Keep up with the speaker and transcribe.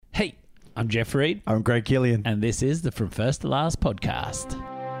I'm Jeff Reed. I'm Greg Killian. And this is the From First to Last podcast.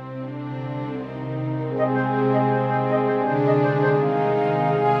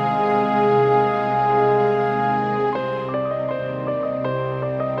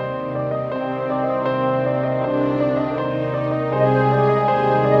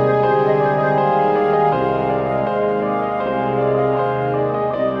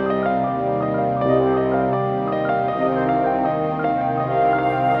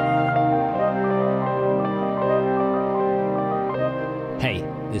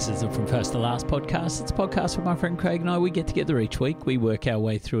 This is the From First to Last podcast. It's a podcast where my friend Craig and I, we get together each week. We work our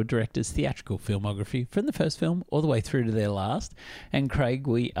way through a director's theatrical filmography from the first film all the way through to their last. And Craig,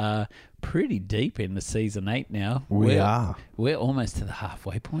 we are pretty deep into season 8 now. We're almost to the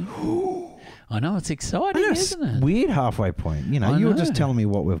halfway point. I know, it's exciting, isn't it? Weird halfway point. You were just telling me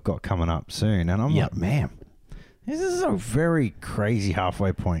what we've got coming up soon. And I'm like, man, this is a very crazy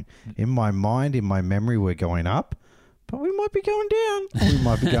halfway point. In my mind, in my memory, we're going up. But we might be going down. We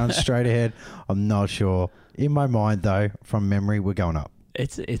might be going straight ahead. I'm not sure. In my mind, though, from memory, we're going up.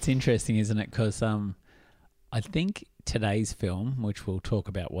 It's interesting, isn't it? Because I think today's film, which we'll talk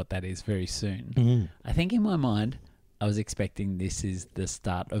about what that is very soon, I think in my mind, I was expecting this is the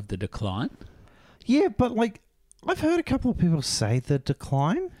start of the decline. Yeah, but I've heard a couple of people say the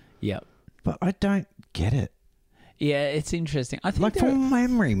decline. Yep. But I don't get it. Yeah, it's interesting. I think from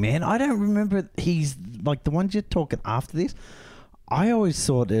memory, man, I don't remember. He's like the ones you're talking after this. I always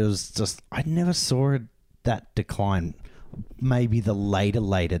thought it was just. I never saw that decline. Maybe the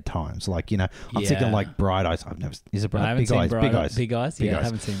later times, I'm thinking like Bright Eyes. I've never. Is it Bright? Big Eyes. Big Eyes. Yeah, I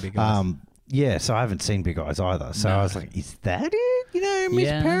haven't seen Big Eyes. Yeah, so I haven't seen Big Eyes either. So I was like, is that it?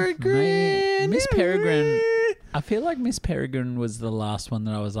 Miss Peregrine. Miss Peregrine. I feel like Miss Peregrine was the last one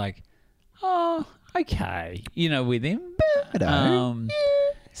that I was like, oh. Okay, with him. But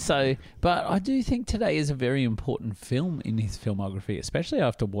I do think today is a very important film in his filmography, especially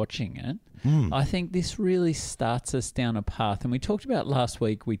after watching it. I think this really starts us down a path. And we talked about last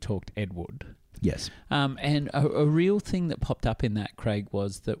week, we talked Ed Wood. Yes. And a real thing that popped up in that, Craig,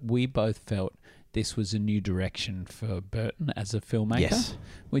 was that we both felt this was a new direction for Burton as a filmmaker. Yes.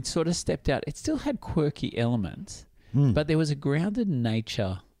 We'd sort of stepped out. It still had quirky elements, but there was a grounded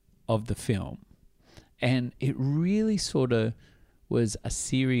nature of the film. And it really sort of was a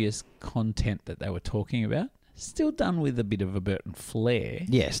serious content that they were talking about. Still done with a bit of a Burton flair.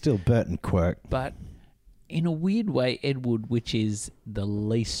 Yeah, still Burton quirk. But in a weird way, Ed Wood, which is the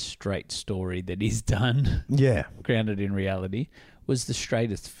least straight story that he's done, grounded in reality, was the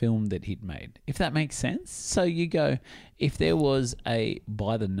straightest film that he'd made, if that makes sense. So you go, if there was a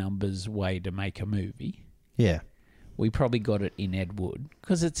by-the-numbers way to make a movie, we probably got it in Ed Wood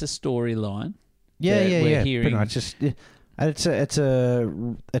because it's a storyline. Yeah. Pretty much. It's a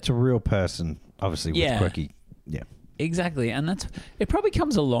real person, obviously, with quirky. Yeah, exactly, and it probably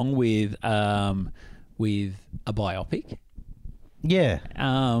comes along with a biopic. Yeah.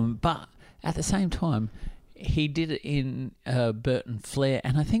 But at the same time, he did it in Burton flair,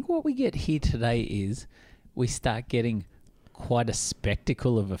 and I think what we get here today is we start getting quite a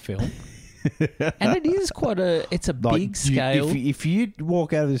spectacle of a film. And it is it's a big scale. If you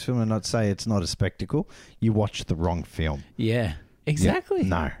walk out of this film and not say it's not a spectacle, you watch the wrong film. Yeah, exactly.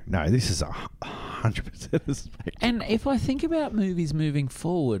 Yeah. No, this is 100% a spectacle. And if I think about movies moving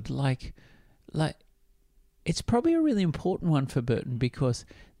forward, like it's probably a really important one for Burton because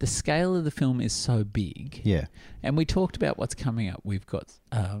the scale of the film is so big. Yeah. And we talked about what's coming up. We've got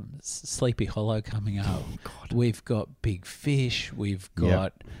Sleepy Hollow coming up. Oh, God. We've got Big Fish. We've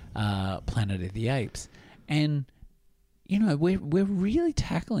got Planet of the Apes. And, we're really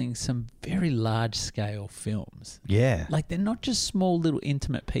tackling some very large-scale films. Yeah. Like, they're not just small little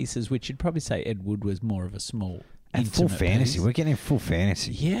intimate pieces, which you'd probably say Ed Wood was more of a small and full fantasy. Piece. We're getting full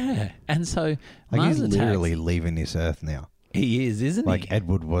fantasy. Yeah. And so he's literally leaving this earth now. He is, isn't he? Like Ed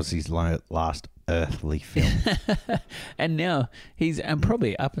Wood was his last earthly film. And now and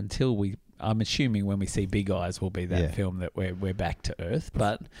probably up until I'm assuming when we see Big Eyes will be that film that we're back to earth.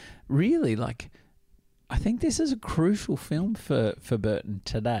 But really, I think this is a crucial film for Burton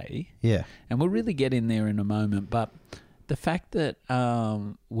today. Yeah. And we'll really get in there in a moment. But the fact that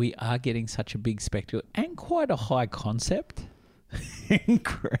we are getting such a big spectacle and quite a high concept.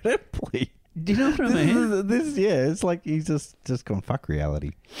 Incredibly. Do you know what I mean? It's like he's just gone fuck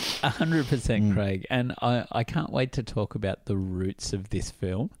reality. 100%, Craig. And I can't wait to talk about the roots of this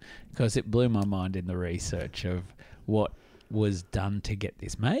film because it blew my mind in the research of what was done to get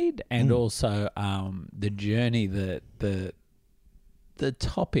this made and also the journey that the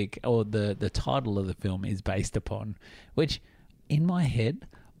topic or the title of the film is based upon, which in my head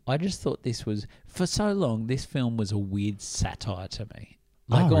I just thought this was, for so long, this film was a weird satire to me.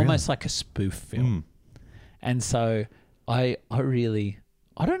 Like almost like a spoof film. And so I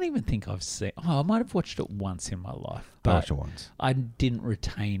don't even think I've seen, I might have watched it once in my life. But watched it once. I didn't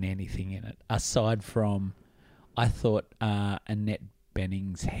retain anything in it, aside from, I thought Annette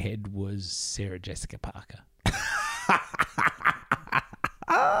Bening's head was Sarah Jessica Parker.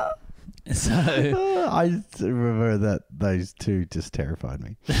 So I remember that those two just terrified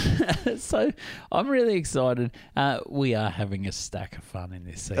me. So I'm really excited. We are having a stack of fun in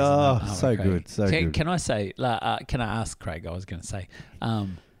this season. Oh, so good, so good. Can I say? Can I ask Craig? I was going to say.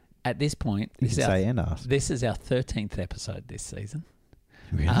 At this point, this is our 13th episode this season.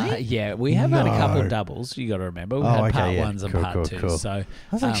 Really? Yeah, we have had a couple doubles. You got to remember, we've had part ones and part twos. Cool. So I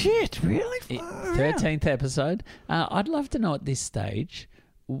was like, shit, really? 13th episode. I'd love to know at this stage,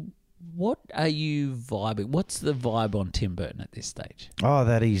 what are you vibing? What's the vibe on Tim Burton at this stage? Oh,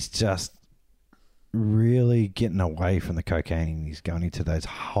 that he's just really getting away from the cocaine and he's going into those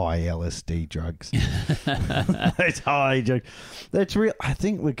high LSD drugs. Those high drugs. That's real. I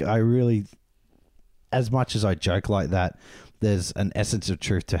think, look, I really, as much as I joke like that, there's an essence of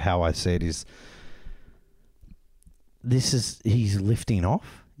truth to how I see it is he's lifting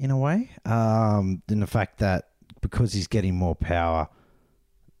off in a way. In the fact that because he's getting more power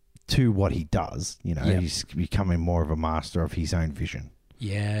to what he does, he's becoming more of a master of his own vision.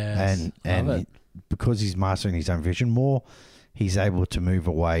 Yes. And because he's mastering his own vision more, he's able to move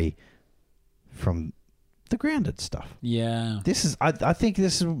away from the grounded stuff. Yeah. I think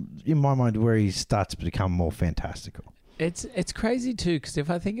this is, in my mind, where he starts to become more fantastical. It's crazy too, because if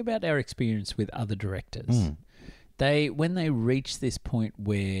I think about our experience with other directors, when they reach this point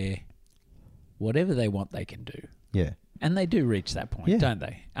where whatever they want, they can do. Yeah. And they do reach that point, don't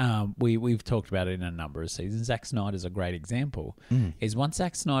they? We've talked about it in a number of seasons. Zack Snyder's a great example. Is once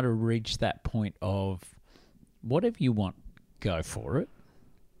Zack Snyder reached that point of whatever you want, go for it.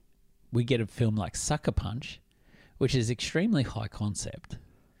 We get a film like Sucker Punch, which is extremely high concept.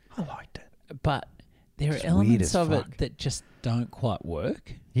 I liked it. But there are elements of it that just don't quite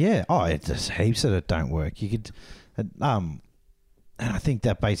work. Yeah. Oh, it's just heaps of it don't work. You could... and I think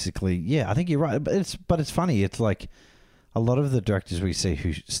that basically... I think you're right. But it's funny. It's like... A lot of the directors we see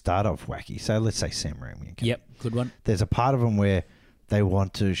who start off wacky, so let's say Sam Raimi. Okay? Yep, good one. There's a part of them where they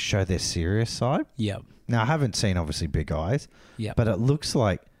want to show their serious side. Yep. Now, I haven't seen, obviously, Big Eyes. Yep. But it looks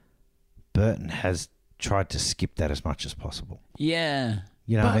like Burton has tried to skip that as much as possible. Yeah.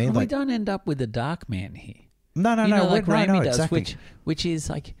 You know what I mean? We don't end up with a dark man here. No. Like Raimi does, exactly. which is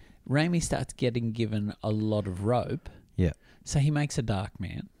like Raimi starts getting given a lot of rope. Yeah. So he makes a dark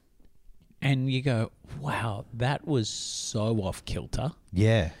man. And you go, wow, that was so off kilter.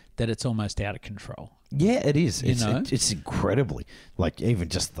 Yeah. That it's almost out of control. Yeah, it is. It's incredibly, like, even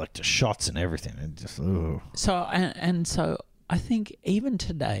just like the shots and everything. And just, ooh. So I think even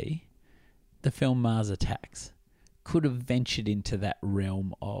today, the film Mars Attacks could have ventured into that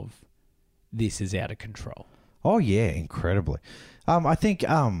realm of this is out of control. Oh, yeah, incredibly. I think,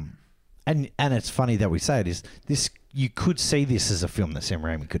 and it's funny that we say it, is this... You could see this as a film that Sam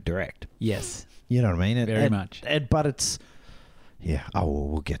Raimi could direct. Yes. You know what I mean? Very much. But it's... Yeah. Oh,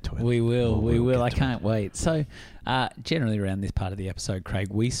 we'll get to it. We will. I can't wait. So, generally around this part of the episode, Craig,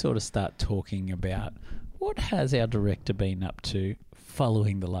 we sort of start talking about what has our director been up to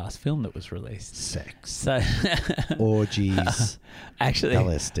following the last film that was released. Sex. So orgies. Actually,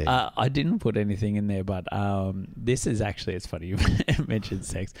 LSD. I didn't put anything in there, but this is actually, it's funny you mentioned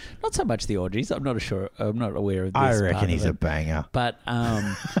sex. Not so much the orgies. I'm not aware of this. I reckon he's a banger. But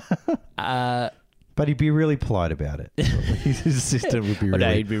but he'd be really polite about it. His assistant would be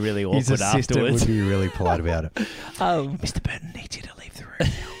really... he'd be really awkward his assistant afterwards. would be really polite about it. Mr. Burton needs you to leave the room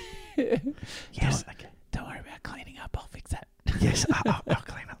now. Yes. Don't worry about cleaning up. I'll fix that. Yes, I'll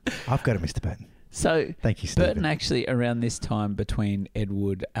clean up. I've got it, Mr. Burton. So, thank you, Stephen. Burton actually, around this time between Ed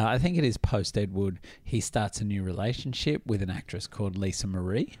Wood, I think it is post-Ed Wood, he starts a new relationship with an actress called Lisa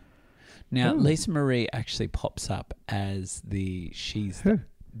Marie. Now, Lisa Marie actually pops up as the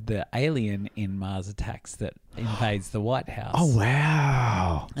alien in Mars Attacks that invades the White House. Oh,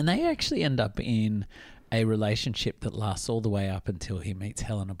 wow. And they actually end up in a relationship that lasts all the way up until he meets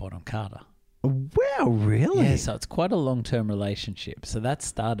Helena Bonham Carter. Wow, really? Yeah, so it's quite a long-term relationship. So that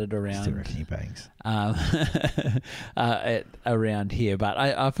started around... Still reckon he bangs. Around here. But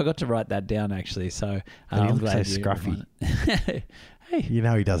I forgot to write that down, actually. So I'm glad so scruffy. Hey. You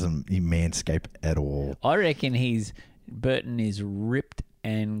know he manscape at all. I reckon Burton is ripped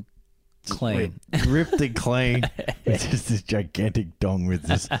and clean. Ripped and clean. It's just this gigantic dong with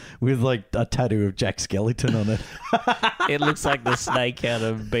like a tattoo of Jack Skellington on it. It looks like the snake out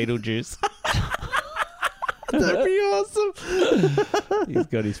of Beetlejuice. That'd be awesome. He's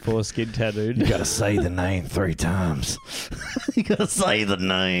got his foreskin tattooed. You got to say the name 3 times. You got to say the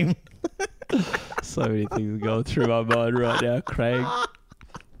name. So many things going through my mind right now, Craig.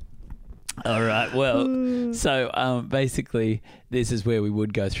 All right. Well, so basically, this is where we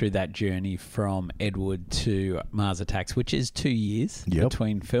would go through that journey from Ed Wood to Mars Attacks, which is 2 years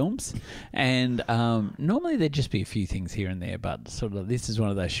between films. And normally there'd just be a few things here and there, but sort of this is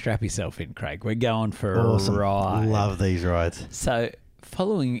one of those strap yourself in, Craig. We're going for a ride. Love these rides. So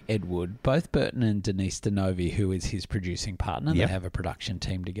following Ed Wood, both Burton and Denise Denovi, who is his producing partner, they have a production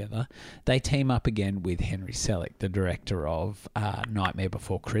team together. They team up again with Henry Selick, the director of Nightmare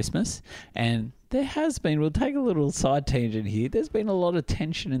Before Christmas. And there has been, we'll take a little side tangent here, there's been a lot of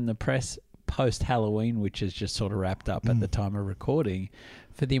tension in the press post-Halloween, which has just sort of wrapped up at the time of recording,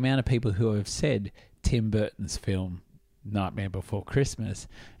 for the amount of people who have said Tim Burton's film Nightmare Before Christmas,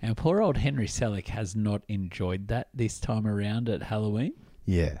 and poor old Henry Selick has not enjoyed that this time around at Halloween.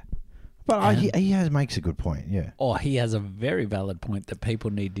 Yeah, but he makes a good point. Yeah. Oh, he has a very valid point that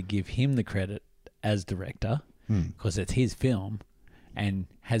people need to give him the credit as director because it's his film, and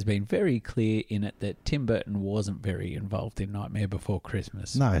has been very clear in it that Tim Burton wasn't very involved in Nightmare Before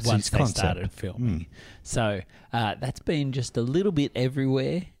Christmas. No, it's once his they concept. started filming. So that's been just a little bit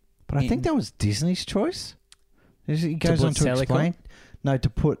everywhere. But I think that was Disney's choice. He goes on to explain. No, to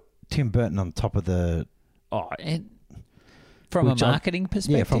put Tim Burton on top of the... From a marketing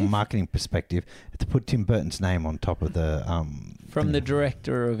perspective? Yeah, from a marketing perspective. To put Tim Burton's name on top of the... From the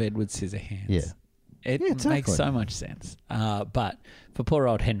director of Edward Scissorhands. Yeah. It makes so much sense. But for poor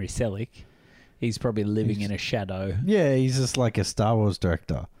old Henry Selick, he's probably living in a shadow. Yeah, he's just like a Star Wars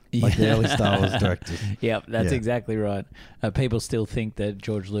director. Like the early Star Wars directors. Yep, that's exactly right. People still think that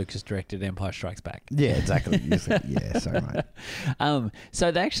George Lucas directed Empire Strikes Back. Yeah, exactly. Yeah, sorry, mate.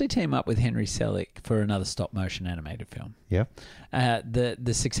 So they actually team up with Henry Selick for another stop-motion animated film. Yeah.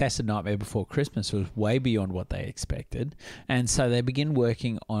 The success of Nightmare Before Christmas was way beyond what they expected, and so they begin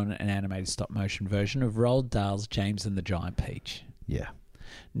working on an animated stop-motion version of Roald Dahl's James and the Giant Peach. Yeah.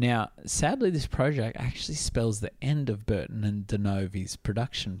 Now, sadly, this project actually spells the end of Burton and Denovi's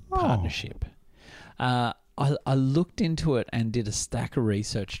production partnership. I looked into it and did a stack of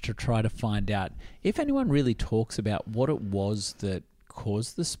research to try to find out if anyone really talks about what it was that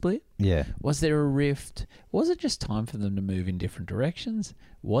caused the split. Yeah. Was there a rift? Was it just time for them to move in different directions?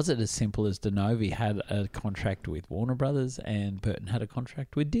 Was it as simple as Denovi had a contract with Warner Brothers and Burton had a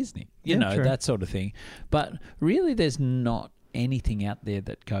contract with Disney? You know, true. that sort of thing. But really, there's not anything out there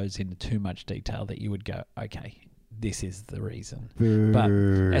that goes into too much detail that you would go, okay, this is the reason. But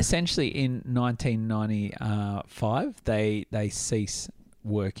essentially in 1995, they cease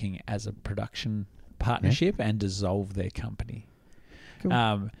working as a production partnership and dissolve their company.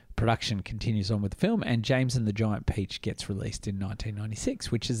 Cool. Production continues on with the film, and James and the Giant Peach gets released in 1996,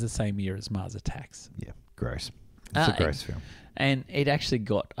 which is the same year as Mars Attacks. Yeah, gross. It's a gross film. And it actually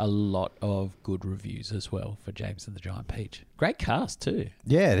got a lot of good reviews as well for James and the Giant Peach. Great cast too.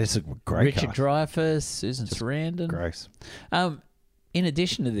 Yeah, it is a great Richard cast. Dreyfuss, Susan Sarandon. Gross. In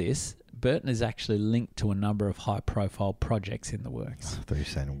addition to this, Burton is actually linked to a number of high-profile projects in the works. I thought you were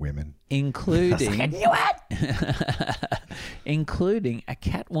saying women. Including including a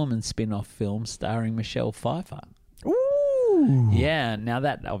Catwoman spin-off film starring Michelle Pfeiffer. Ooh. Yeah, now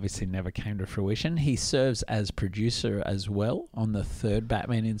that obviously never came to fruition. He serves as producer as well on the third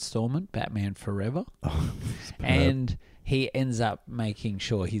Batman installment, Batman Forever. And he ends up making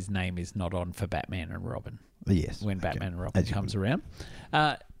sure his name is not on for Batman and Robin. Yes. When Batman and Robin comes around.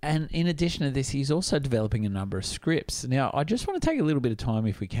 And in addition to this, he's also developing a number of scripts. Now, I just want to take a little bit of time,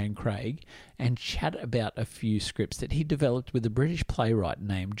 if we can, Craig, and chat about a few scripts that he developed with a British playwright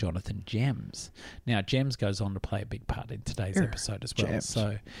named Jonathan Gems. Now, Gems goes on to play a big part in today's episode as well. Gems.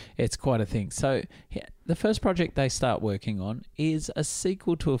 So it's quite a thing. So the first project they start working on is a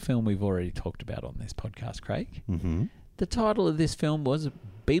sequel to a film we've already talked about on this podcast, Craig. Mm-hmm. The title of this film was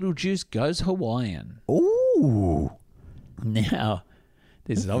Beetlejuice Goes Hawaiian. Ooh. Now,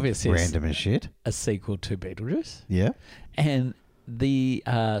 this is obviously random as shit. A sequel to Beetlejuice. Yeah. And the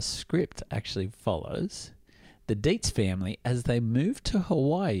script actually follows the Dietz family as they move to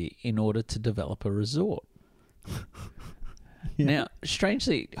Hawaii in order to develop a resort. Now,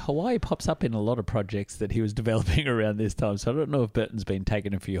 strangely, Hawaii pops up in a lot of projects that he was developing around this time, so I don't know if Burton's been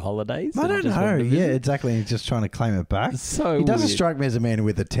taking a few holidays. I don't know. Yeah, exactly. He's just trying to claim it back. So he doesn't weird. strike me as a man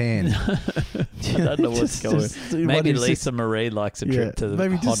with a tan. I don't know what's going on. Maybe Lisa Marie likes a trip to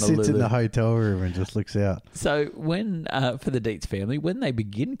maybe Honolulu. just sits in the hotel room and just looks out. So when, for the Dietz family, when they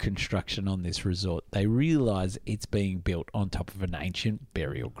begin construction on this resort, they realise it's being built on top of an ancient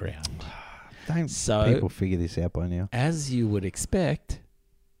burial ground. Don't people figure this out by now? As you would expect,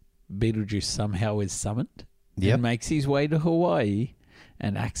 Beetlejuice somehow is summoned and makes his way to Hawaii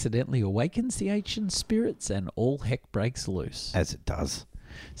and accidentally awakens the ancient spirits, and all heck breaks loose. As it does.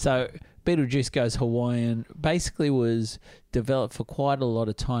 So Beetlejuice Goes Hawaiian basically was developed for quite a lot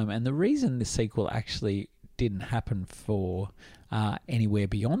of time, and the reason the sequel actually didn't happen for anywhere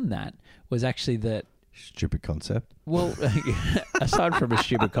beyond that was actually that stupid concept. Well, aside from a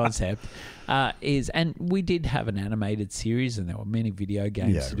stupid concept, and we did have an animated series, and there were many video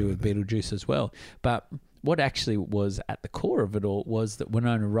games to do with Beetlejuice as well. But what actually was at the core of it all was that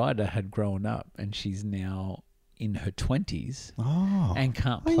Winona Ryder had grown up, and she's now in her 20s and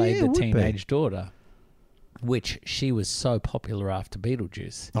can't play the teenage daughter, which she was so popular after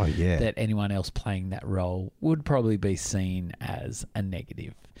Beetlejuice that anyone else playing that role would probably be seen as a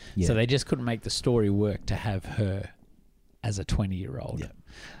negative. Yeah. So they just couldn't make the story work to have her as a 20-year-old.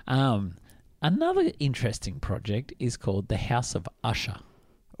 Yeah. Another interesting project is called The House of Usher.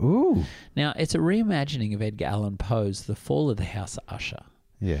 Ooh. Now, it's a reimagining of Edgar Allan Poe's The Fall of the House of Usher.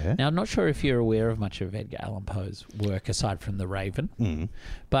 Yeah. Now, I'm not sure if you're aware of much of Edgar Allan Poe's work aside from The Raven,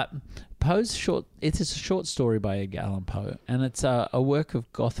 but Poe's it's a short story by Edgar Allan Poe, and it's a work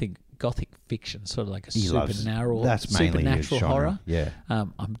of gothic fiction, sort of like a supernatural horror. Yeah.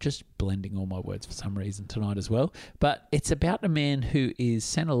 I'm just blending all my words for some reason tonight as well. But it's about a man who is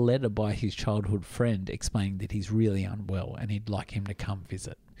sent a letter by his childhood friend explaining that he's really unwell and he'd like him to come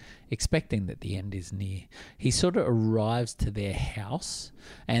visit, expecting that the end is near. He sort of arrives to their house,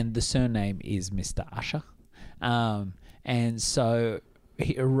 and the surname is Mr. Usher. And so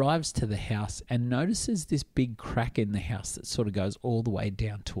he arrives to the house and notices this big crack in the house that sort of goes all the way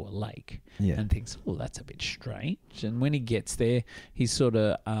down to a lake, and thinks, oh, that's a bit strange. And when he gets there, he's sort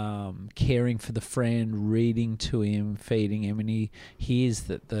of caring for the friend, reading to him, feeding him, and he hears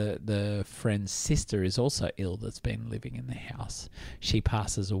that the friend's sister is also ill that's been living in the house. She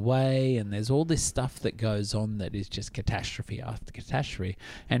passes away, and there's all this stuff that goes on that is just catastrophe after catastrophe.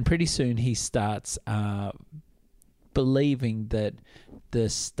 And pretty soon he starts believing that the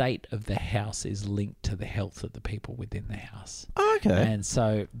state of the house is linked to the health of the people within the house. Okay. And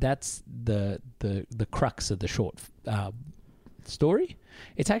so that's the crux of the short story.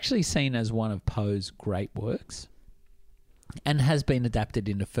 It's actually seen as one of Poe's great works and has been adapted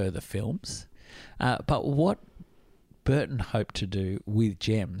into further films. But what Burton hoped to do with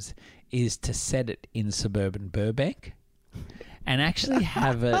Gems is to set it in suburban Burbank and actually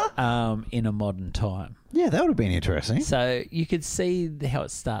have it in a modern time. Yeah, that would have been interesting. So you could see how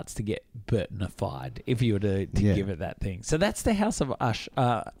it starts to get Burtonified if you were to give it that thing. So that's The House of Usher.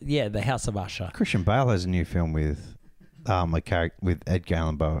 The House of Usher. Christian Bale has a new film with a character with Edgar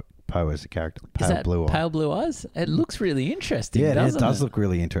Allan Poe as a character. Pale Blue Eyes? It looks really interesting. Yeah, doesn't it does look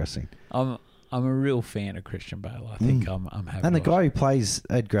really interesting. I'm a real fan of Christian Bale. I think I'm happy. And the guy who plays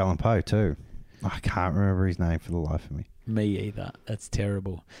Edgar Allan Poe too. I can't remember his name for the life of me. Me either. That's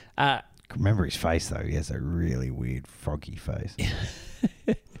terrible. Remember his face though. He has a really weird froggy face.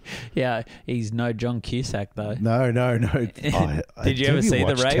 Yeah, he's no John Cusack though. No. Did you ever see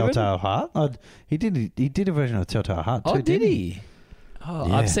The Raven? Telltale Heart? He did a version of Telltale Heart too. Oh, did he? Oh,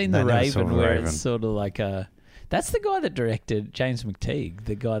 yeah, I've seen The Raven where it's sort of like a... That's the guy that directed, James McTeague,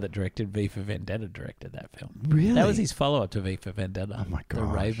 the guy that directed V for Vendetta, directed that film. Really? That was his follow-up to V for Vendetta. Oh, my God. The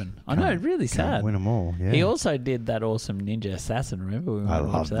Raven. I know, really sad. Win them all, yeah. He also did that awesome Ninja Assassin, remember? I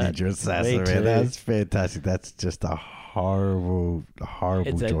love Ninja Assassin, man. That's fantastic. That's just a horrible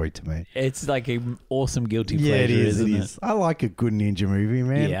joy to me. It's like an awesome guilty pleasure, isn't it? I like a good ninja movie,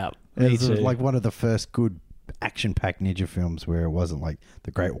 man. Yeah, me too. Like one of the first good action-packed ninja films where it wasn't like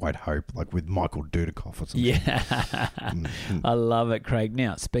The Great White Hope, like with Michael Dudikoff or something. Yeah. I love it, Craig.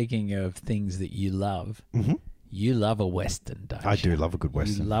 Now, speaking of things that you love, you love a Western, don't you? I do love a good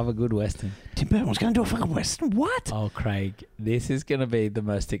Western. You love a good Western. Tim Burton was going to do a fucking Western? What? Oh, Craig, this is going to be the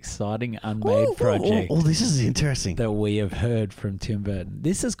most exciting unmade project. Oh, this is interesting. That we have heard from Tim Burton.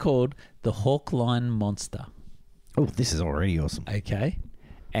 This is called The Hawkline Monster. Oh, this is already awesome. Okay.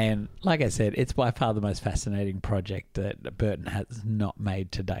 And like I said, it's by far the most fascinating project that Burton has not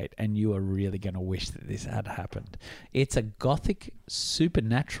made to date, and you are really going to wish that this had happened. It's a gothic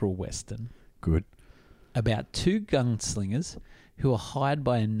supernatural Western. Good. about two gunslingers who are hired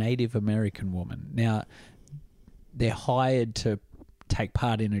by a Native American woman. Now, they're hired to take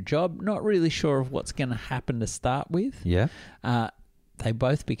part in a job, not really sure of what's going to happen to start with. Yeah. They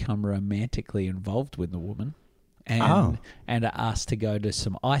both become romantically involved with the woman and are asked to go to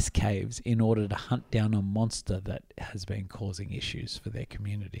some ice caves in order to hunt down a monster that has been causing issues for their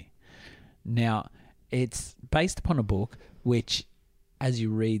community. Now, it's based upon a book which, as you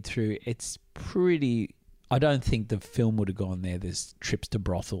read through, it's pretty... I don't think the film would have gone there. There's trips to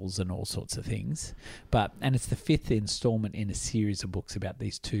brothels and all sorts of things. And it's the 5th installment in a series of books about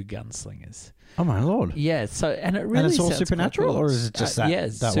these two gunslingers. Oh, my Lord. Yeah, and it really and it's all sounds supernatural, cool. or is it just that? Yeah,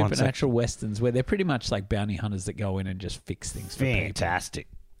 that supernatural westerns where they're pretty much like bounty hunters that go in and just fix things for people. Fantastic.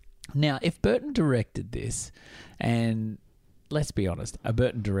 Now, if Burton directed this, and let's be honest, a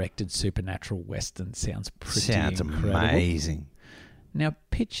Burton directed supernatural western sounds pretty incredible. Amazing. Now,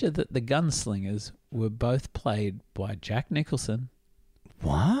 picture that the gunslingers were both played by Jack Nicholson.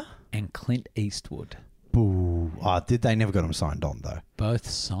 What? And Clint Eastwood. Boo. Oh, did they never got them signed on, though? Both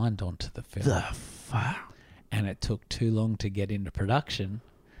signed on to the film. The fuck? And it took too long to get into production.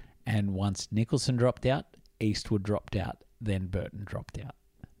 And once Nicholson dropped out, Eastwood dropped out, then Burton dropped out.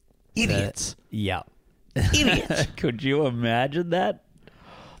 Idiots. Yeah. Idiots. Could you imagine that?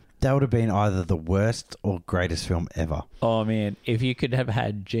 That would have been either the worst or greatest film ever. Oh, man. If you could have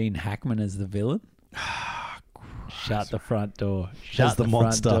had Gene Hackman as the villain. Shut the front door. Shut the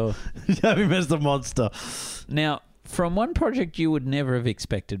monster. Front door. Have him as the monster. Now, from one project you would never have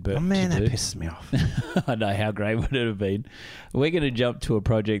expected Burton to do. That pisses me off. I know, how great would it have been? We're going to jump to a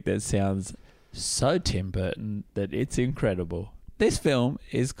project that sounds so Tim Burton that it's incredible. This film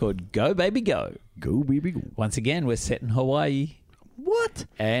is called Go Baby Go. Go Baby Go. Once again, we're set in Hawaii. What?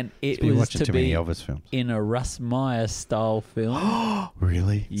 And it was watching to too be many Elvis films. In a Russ Meyer style film.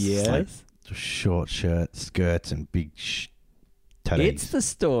 Really? Yes. Like short skirts and big titties. It's the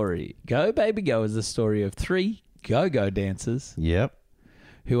story. Go Baby Go is the story of 3 go-go dancers. Yep.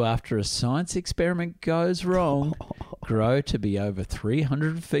 Who, after a science experiment goes wrong, grow to be over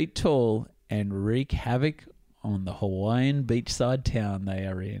 300 feet tall and wreak havoc on the Hawaiian beachside town they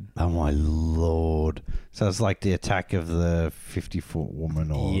are in. Oh, my Lord. So it's like the attack of the 50-foot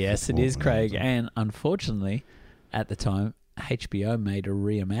woman? Yes, it is, Craig. And unfortunately, at the time, HBO made a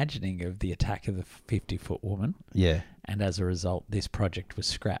reimagining of the attack of the 50-foot woman. Yeah. And as a result, this project was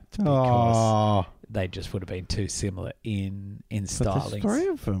scrapped because they just would have been too similar in styling. There's 3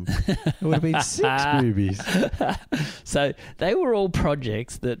 of them. It would have been 6 movies. So they were all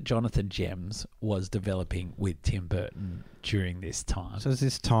projects that Jonathan Gems was developing with Tim Burton during this time. So there's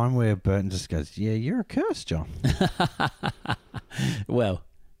this time where Burton just goes, yeah, you're a curse, John. Well,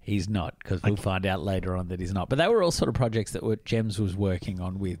 he's not, because we'll find out later on that he's not. But they were all sort of projects that Gems was working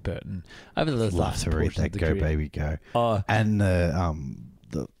on with Burton over the last portion of the career. Go Baby Go. And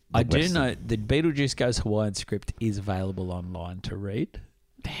I do know the Beetlejuice Goes Hawaiian script is available online to read.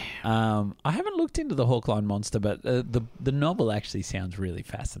 Damn. I haven't looked into the Hawkline Monster, but the novel actually sounds really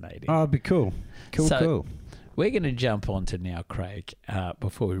fascinating. Oh, it'd be cool. Cool. We're going to jump on to now, Craig,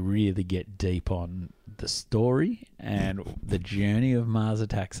 before we really get deep on the story and the journey of Mars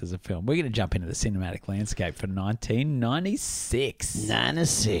Attacks as a film. We're going to jump into the cinematic landscape for 1996.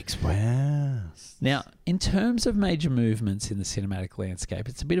 96, wow. Now, in terms of major movements in the cinematic landscape,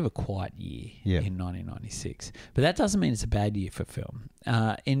 it's a bit of a quiet year in 1996. But that doesn't mean it's a bad year for film.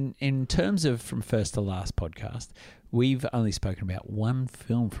 In terms of from first to last podcast, we've only spoken about one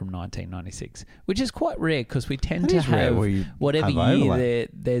film from 1996, which is quite rare because we tend to have whatever year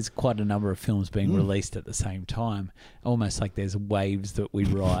there's quite a number of films being released at the same time, almost like there's waves that we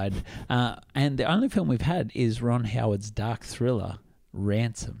ride. And the only film we've had is Ron Howard's dark thriller,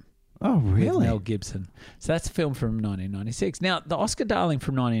 Ransom. Oh, really? With Mel Gibson. So that's a film from 1996. Now, the Oscar darling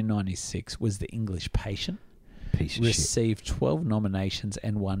from 1996 was The English Patient. Received 12 nominations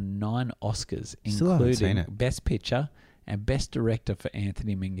and won 9 Oscars, including Best Picture and Best Director for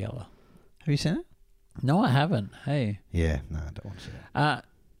Anthony Minghella. Have you seen it? No, I haven't. Hey. Yeah, no, I don't want to see it.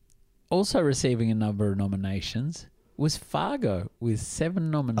 Also receiving a number of nominations was Fargo with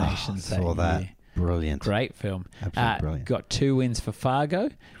 7 nominations. I saw that. Year. Brilliant. Great film. Absolutely brilliant. Got 2 wins for Fargo.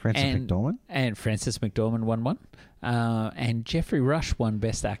 Frances McDormand. And Frances McDormand won one. And Jeffrey Rush won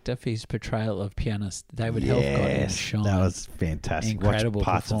Best Actor for his portrayal of pianist David Helfgott in Shine. That was fantastic. Incredible Watched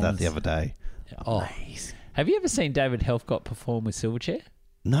parts of that the other day. Amazing. Have you ever seen David Helfgott perform with Silverchair?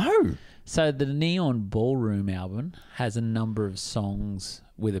 No. So the Neon Ballroom album has a number of songs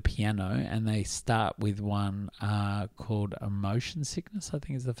with a piano, and they start with one called Emotion Sickness, I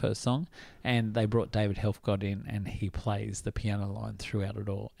think is the first song. And they brought David Helfgott in, and he plays the piano line throughout it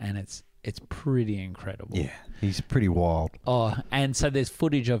all. And it's It's pretty incredible. Yeah, he's pretty wild. Oh, and so there's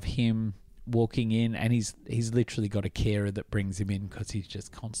footage of him walking in, and he's literally got a carer that brings him in because he's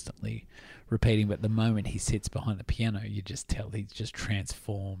just constantly repeating. But the moment he sits behind the piano, you just tell he's just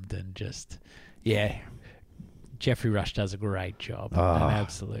transformed and just, yeah. Jeffrey Rush does a great job. An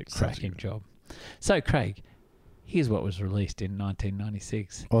absolute cracking job. So, Craig, here's what was released in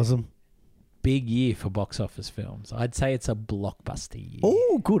 1996. Awesome. Big year for box office films. I'd say it's a blockbuster year.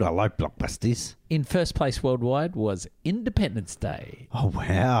 Oh, good. I like blockbusters. In first place worldwide was Independence Day. Oh,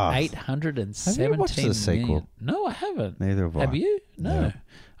 wow. 817 Have you watched the sequel? million. No, I haven't. Neither have I. Have you? No.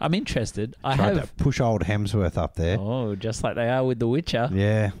 I'm interested. I Tried have. to push old Hemsworth up there. Oh, just like they are with The Witcher.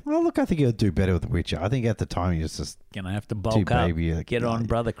 Yeah. Well, look, I think he'll do better with The Witcher. I think at the time he was just Gonna have to bulk up. Get on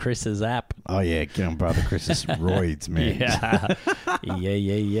Brother Chris's app. Oh, yeah. Get on Brother Chris's roids, man. Yeah.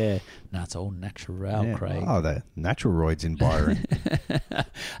 No, it's all natural, Craig. Oh, the natural roids in Byron.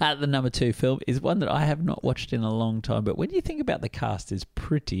 The number 2 film is one that I have not watched in a long time, but when you think about the cast, is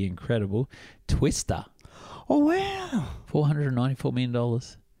pretty incredible. Twister. Oh, wow. $494 million.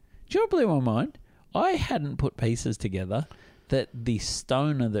 Do you know what blew my mind? I hadn't put pieces together that the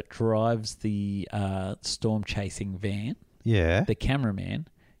stoner that drives the storm-chasing van, the cameraman,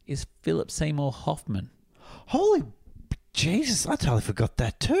 is Philip Seymour Hoffman. Holy Jesus, I totally forgot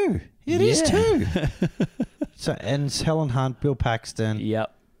that too. It is too. So, and it's Helen Hunt, Bill Paxton.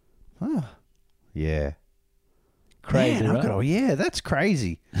 Yep. Oh, yeah. Crazy, Man, right? that's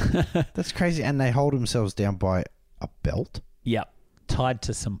crazy. That's crazy. And they hold themselves down by a belt. Yep. Tied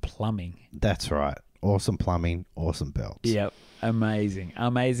to some plumbing. That's right. Awesome plumbing, awesome belts. Yep. Amazing.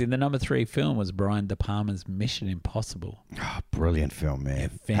 The number 3 film was Brian De Palma's Mission Impossible. Oh, brilliant film, man.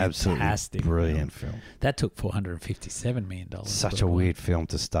 Fantastic. Absolutely brilliant film. That took $457 million. Such a weird film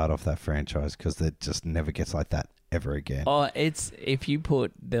to start off that franchise because it just never gets like that ever again. Oh, it's if you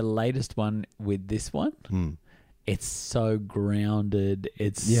put the latest one with this one, it's so grounded.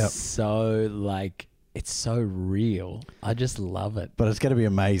 It's so it's so real. I just love it. But it's going to be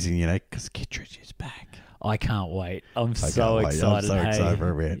amazing, because Kittredge is back. I can't wait. I'm so excited. I'm so excited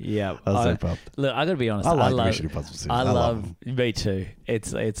for it. Yeah. I'm so pumped. Look, I got to be honest. I like Mission Impossible series. I love me too.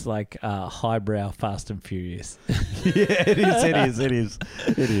 It's like highbrow Fast and Furious. Yeah,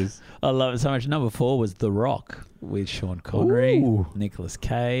 it is. I love it so much. Number 4 was The Rock with Sean Connery, Ooh. Nicolas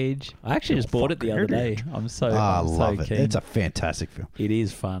Cage. I actually just bought it the other day. I'm so love it. keen. It's a fantastic film. It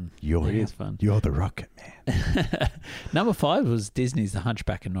is fun. It is fun. You're the Rocket Man. Number 5 was Disney's The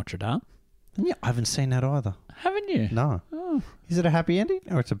Hunchback of Notre Dame. Yeah, I haven't seen that either. Haven't you? No. Oh. Is it a happy ending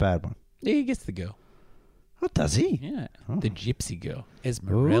or it's a bad one? Yeah, he gets the girl. What does he? Yeah. The gypsy girl.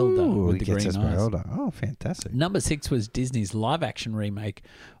 Esmeralda with the green Esmeralda. eyes. Oh, fantastic. Number 6 was Disney's live-action remake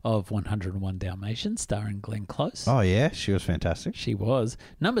of 101 Dalmatians, starring Glenn Close. Oh, yeah. She was fantastic. She was.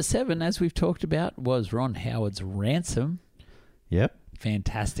 Number 7, as we've talked about, was Ron Howard's Ransom. Yep.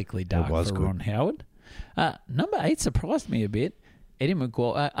 Fantastically dark for Ron Howard. Number 8 surprised me a bit. Eddie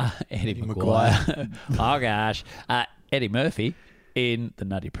Maguire. Oh, gosh. Eddie Murphy in The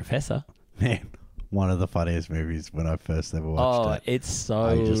Nutty Professor. Man, one of the funniest movies when I first ever watched it. It's so...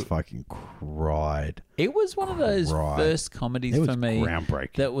 I just fucking cried. It was one of those first comedies for me.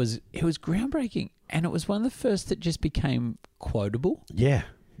 Groundbreaking. It was groundbreaking, and it was one of the first that just became quotable. Yeah.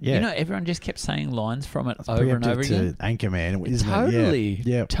 Yeah. Everyone just kept saying lines from it over and over again. Anchorman, isn't totally, it?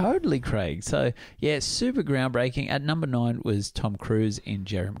 Yeah. Totally, Craig. So, yeah, super groundbreaking. At number 9 was Tom Cruise in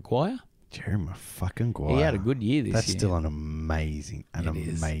Jerry Maguire. Jerry fucking Maguire. He had a good year this year. That's still an amazing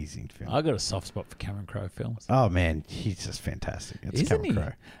film. I got a soft spot for Cameron Crowe films. Oh, man, he's just fantastic. It's Isn't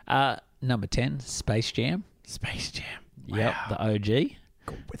Cameron Crowe. Number 10, Space Jam. Wow. Yep, the OG.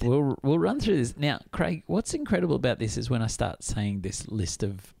 We'll run through this. Now, Craig, what's incredible about this is when I start saying this list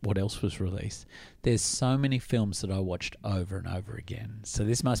of what else was released, there's so many films that I watched over and over again. So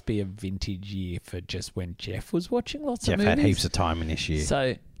this must be a vintage year for just when Jeff was watching lots of movies. Jeff had heaps of time in this year.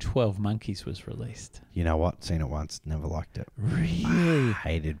 So 12 Monkeys was released. You know what? Seen it once. Never liked it.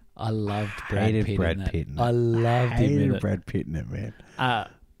 Really? I loved Brad Pitt in that. I loved him in it. Brad Pitt in it, man.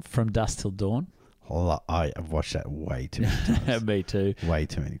 From Dusk Till Dawn. I've watched that way too many times. Me too. Way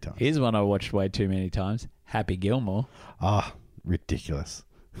too many times. Here's one I watched way too many times. Happy Gilmore. Ridiculous.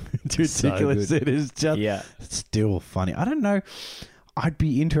 Ridiculous. So it is just still funny. I don't know. I'd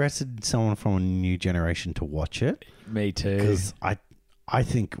be interested in someone from a new generation to watch it. Me too. Because I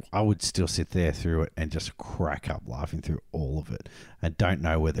think I would still sit there through it and just crack up laughing through all of it. I don't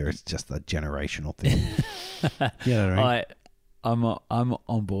know whether it's just a generational thing. You know what I mean? I'm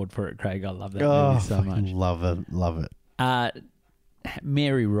on board for it, Craig. I love that movie so much. Love it.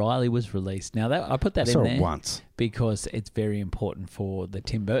 Mary Riley was released. Now, I put that in there once because it's very important for the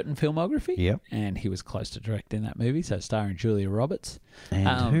Tim Burton filmography. Yep. And he was close to directing that movie, so starring Julia Roberts.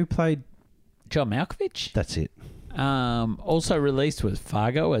 And who played? John Malkovich. That's it. Also released was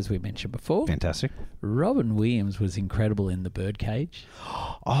Fargo, as we mentioned before. Fantastic. Robin Williams was incredible in The Birdcage.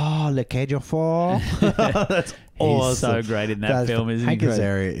 Oh, Le Cage aux Folles. That's awesome. He's so great in that film, isn't he? Hank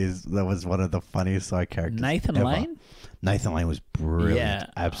Azaria that was one of the funniest side characters. Nathan ever. Lane? Nathan Lane was brilliant. Yeah,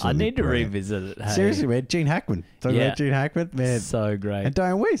 absolutely. I need to brilliant. revisit it. Hey. Seriously, man. Gene Hackman. Talking about Gene Hackman, man. So great. And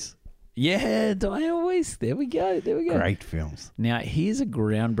Diane Weiss. Yeah, Diane Weiss. There we go. Great films. Now, here's a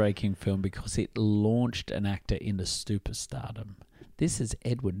groundbreaking film because it launched an actor into superstardom. This is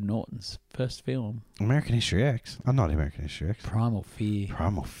Edward Norton's first film. American History X. I'm not American History X. Primal Fear.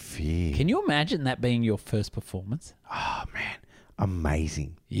 Primal Fear. Can you imagine that being your first performance? Oh, man.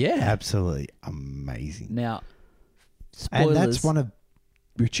 Amazing. Yeah. Absolutely amazing. Now, spoilers. And that's one of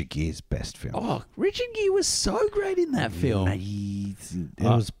Richard Gere's best films. Oh, Richard Gere was so great in that film. Amazing. It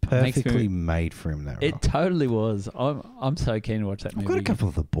was perfectly made for him, that role. It totally was. I'm so keen to watch that movie. I've got a couple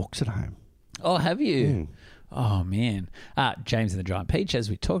of the books at home. Oh, have you? Oh, man. James and the Giant Peach, as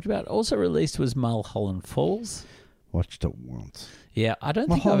we talked about. Also released was Mulholland Falls. Watched it once. Yeah, I don't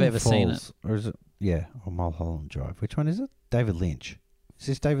think I've ever seen it. Or is it? Yeah, or Mulholland Drive. Which one is it? David Lynch. Is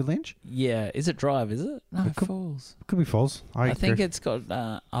this David Lynch? Yeah. Is it Drive, is it? No, Falls. Could be Falls. I think it's got...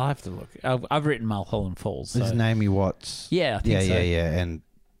 I'll have to look. I've written Mulholland Falls. Is Naomi Watts? Yeah, I think so. Yeah.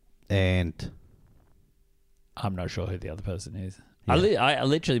 And... I'm not sure who the other person is. Yeah. I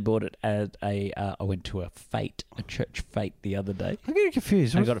literally bought it at I went to a church fete the other day. I'm getting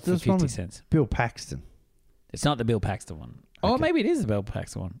confused. I got it for 50 cents. Bill Paxton. It's not the Bill Paxton one. Okay. Oh, maybe it is the Bill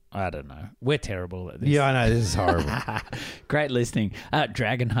Paxton one. I don't know. We're terrible at this. Yeah, I know. This is horrible. Great listening.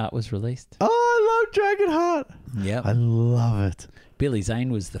 Dragonheart was released. Oh, I love Dragonheart. Yeah. I love it. Billy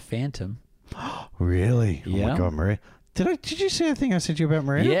Zane was the Phantom. Really? Yeah. Oh, my God, Maria. Did you see the thing I sent you about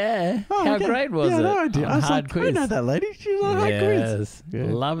Maria? Yeah. Oh, How great was it? No, I did. I was Hard like, quiz. I know that lady. She was on Hard Quiz. Yeah.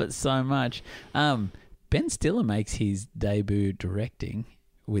 Love it so much. Ben Stiller makes his debut directing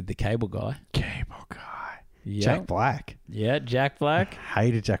with The Cable Guy. Cable Guy. Yep. Jack Black. Yeah, Jack Black. I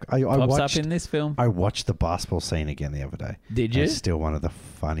hated Jack. I Pops watched, up in this film. I watched the basketball scene again the other day. Did you? It's still one of the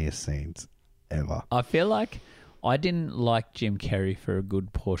funniest scenes ever. I feel like I didn't like Jim Carrey for a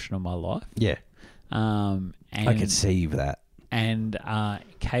good portion of my life. Yeah. And I could see that. And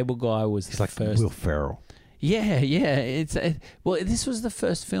Cable Guy was He's the like first. Will Ferrell. Yeah. It's this was the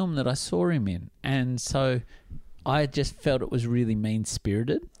first film that I saw him in, and so I just felt it was really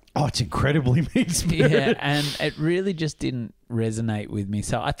mean-spirited. Oh, it's incredibly mean-spirited. Yeah, and it really just didn't resonate with me.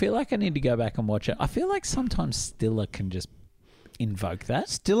 So I feel like I need to go back and watch it. I feel like sometimes Stiller can just invoke that.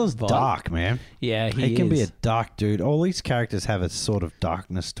 Stiller's dark, man. Yeah, he can be a dark dude. All these characters have a sort of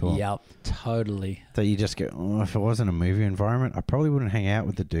darkness to them. Yep, totally. That you just go, oh, if it wasn't a movie environment, I probably wouldn't hang out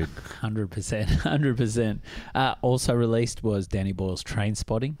with the dude. 100%. 100%. Also released was Danny Boyle's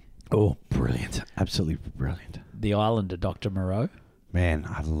Trainspotting. Oh, brilliant. Absolutely brilliant. The Island of Dr. Moreau. Man,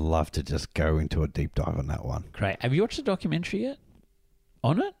 I'd love to just go into a deep dive on that one. Great. Have you watched the documentary yet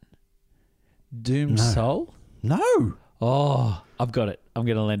on it? Doomed Soul? No. Oh, I've got it. I'm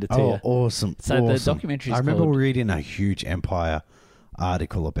going to lend it to you. Oh, awesome. So the documentary is I remember called reading a huge Empire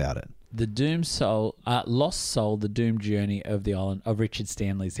article about it. The Doomed Soul, Lost Soul, The Doomed Journey of the Island of Richard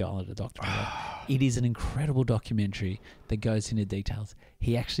Stanley's The Island of Dr. Moreau. It is an incredible documentary that goes into details.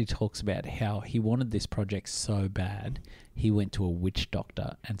 He actually talks about how he wanted this project so bad, he went to a witch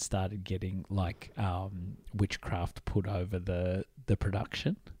doctor and started getting witchcraft put over the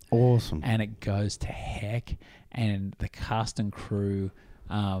production. Awesome. And it goes to heck. And the cast and crew,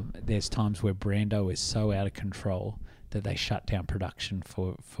 there's times where Brando is so out of control that they shut down production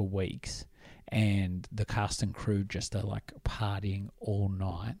for weeks, and the cast and crew just are like partying all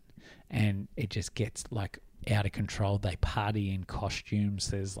night, and it just gets like out of control. They party in costumes.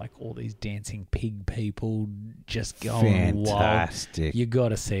 There's like all these dancing pig people just going fantastic. Wild. You got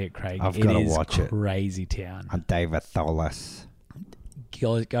to see it, Craig. I've got to watch it. Crazy town. I'm David Thewlis.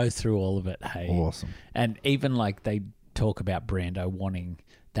 Go through all of it. Hey, awesome. And even like they talk about Brando wanting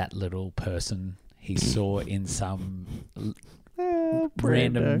that little person he saw in some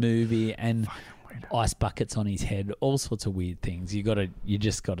random movie, and ice buckets on his head, all sorts of weird things. You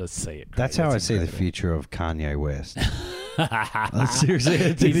just gotta see it. That's how I see the future of Kanye West.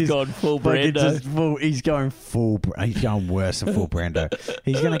 Seriously, he's gone full Brando. He's going full. He's going worse than full Brando.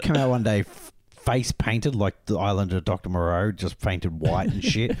 He's going to come out one day face painted like the island of Dr. Moreau, just painted white and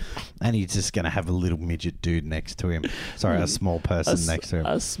shit. And he's just going to have a little midget dude next to him. Sorry, a small person next to him.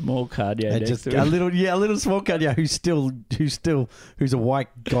 A small cardio next to him. A little small cardio who's a white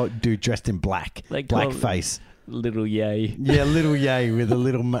dude dressed in black. Blackface. Little Yay. Yeah, little Yay with a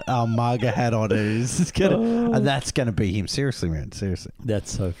little MAGA hat on it. And that's going to be him. Seriously, man. Seriously.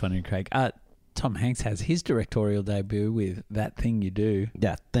 That's so funny, Craig. Tom Hanks has his directorial debut with That Thing You Do.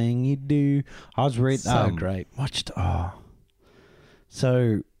 That Thing You Do. I was reading. So great.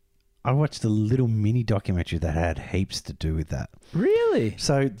 So I watched a little mini documentary that had heaps to do with that. Really?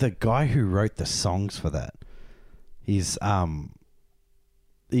 So the guy who wrote the songs for that is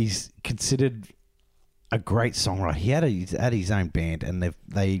he's considered a great songwriter. He had his own band, and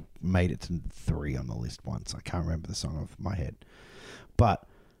they made it to 3 on the list once. I can't remember the song off my head, but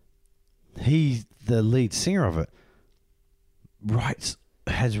he's the lead singer of it.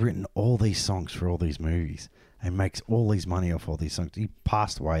 Has written all these songs for all these movies and makes all these money off all these songs. He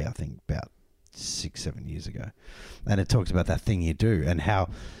passed away, I think, about 6-7 years ago, and it talks about That Thing You Do and how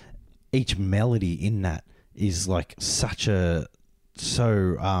each melody in that is like so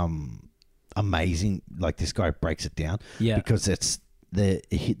amazing. Like this guy breaks it down, because it's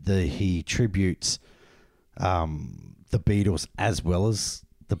he tributes the Beatles as well as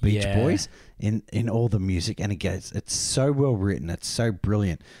the Beach Boys in all the music, and it's so well written, it's so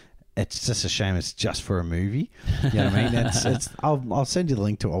brilliant. It's just a shame it's just for a movie. You know what I mean? I'll send you the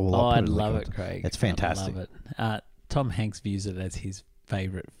link to it. I'd love it, Craig. It's fantastic. I love it. Tom Hanks views it as his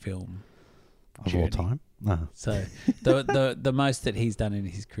favourite film of all time. Uh-huh. So the most that he's done in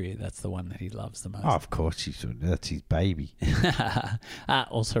his career, that's the one that he loves the most. Oh, of course, that's his baby.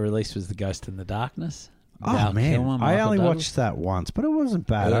 Also released was The Ghost in the Darkness. Oh, man. I only watched that once, but it wasn't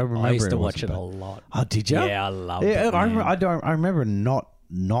bad. I used to watch it a lot. Oh, did you? Yeah, I loved it. I remember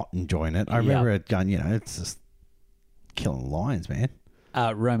not enjoying it. I remember it going, it's just killing lions, man.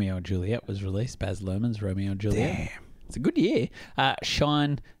 Romeo and Juliet was released. Baz Luhrmann's Romeo and Juliet. Damn. It's a good year.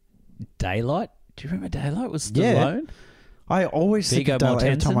 Shine, Daylight. Do you remember Daylight was Stallone? Yeah. I always think of Daylight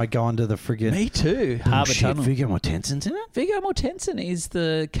every time I go under the friggin'... Me too. Harbour Tunnel. Viggo Mortensen's in it? Viggo Mortensen is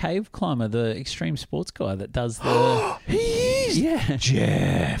the cave climber, the extreme sports guy that does the... He is? Yeah.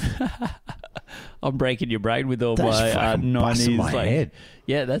 Jeff. I'm breaking your brain with all my 90s... my head.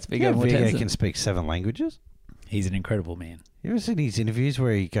 Yeah, that's Viggo Mortensen. Viggo can speak 7 languages? He's an incredible man. You ever seen his interviews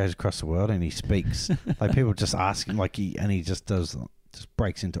where he goes across the world and he speaks? Like people just ask him, he just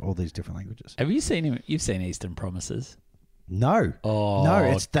breaks into all these different languages. Have you seen him? You've seen Eastern Promises? No. Oh, no,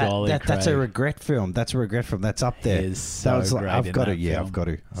 it's that's a regret film. That's a regret film. That's up there. It is so great. I've got to. Yeah, I've got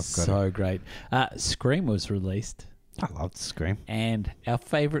to. So great. Scream was released. I loved Scream. And our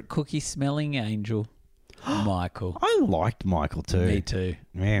favourite cookie-smelling angel, Michael. I liked Michael too. Me too.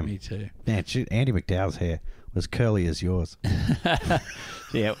 Man. Me too. Man, Andy McDowell's hair was curly as yours.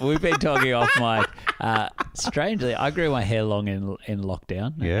 Yeah, we've been talking off mic. Strangely, I grew my hair long in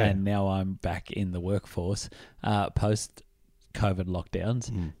lockdown, and now I'm back in the workforce post-COVID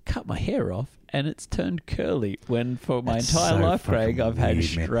lockdowns. Cut my hair off, and it's turned curly. When for my entire life, Craig, I've had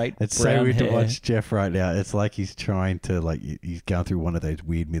straight It's brown so weird hair. to watch Jeff right now. It's like he's trying to he's going through one of those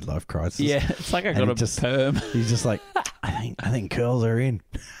weird midlife crises. Yeah, it's like I got a perm. He's just like, I think curls are in.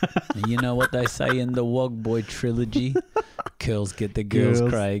 You know what they say in the Wog Boy trilogy? Curls get the girls,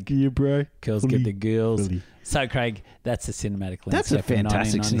 Craig. Yeah, bro. Curls get the girls. So, Craig, that's a cinematic landscape. That's a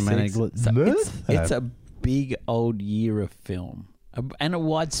fantastic cinematic landscape. It's a big old year of film and a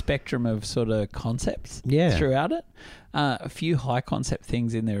wide spectrum of sort of concepts throughout it. A few high concept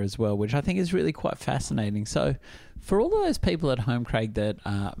things in there as well, which I think is really quite fascinating. So, for all those people at home, Craig,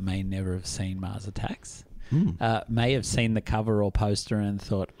 that may never have seen Mars Attacks, may have seen the cover or poster and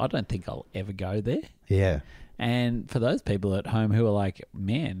thought, I don't think I'll ever go there. Yeah. And for those people at home who are like,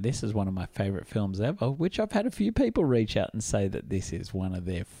 man, this is one of my favourite films ever, which I've had a few people reach out and say that this is one of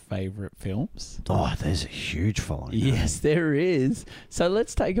their favourite films. Oh, there's a huge following. Yes, there is. So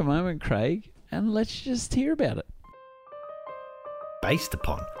let's take a moment, Craig, and let's just hear about it. Based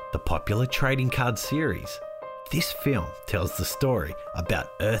upon the popular trading card series, this film tells the story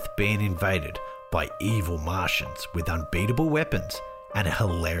about Earth being invaded by evil Martians with unbeatable weapons and a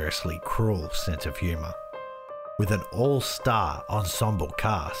hilariously cruel sense of humour. With an all-star ensemble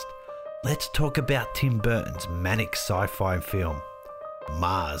cast, let's talk about Tim Burton's manic sci-fi film,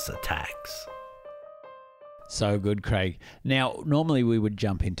 Mars Attacks. So good, Craig. Now, normally we would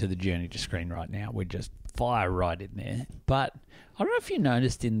jump into the journey to screen right now. We'd just fire right in there. But I don't know if you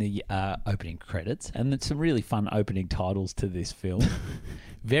noticed in the opening credits, and there's some really fun opening titles to this film.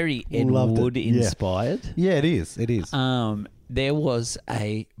 Very Ed Wood inspired. Yeah, it is. It is. there was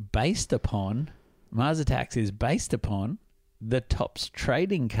Mars Attacks is based upon the Topps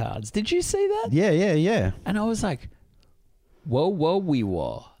trading cards. Did you see that? Yeah. And I was like,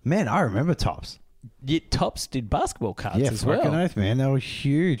 whoa. Man, I remember Topps. Yeah, Topps did basketball cards as well. Yeah, fucking oath, man. They were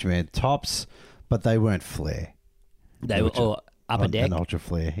huge, man. Topps, but they weren't Flair. They were Upper Deck. An Ultra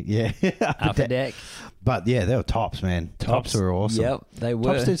Flair. Yeah. Upper Deck. But yeah, they were Topps, man. Topps were awesome. Yep, they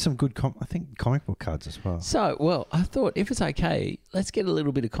were. Topps did some good, comic book cards as well. So, well, I thought if it's okay, let's get a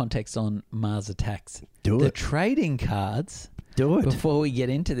little bit of context on Mars Attacks. The trading cards. Do it. Before we get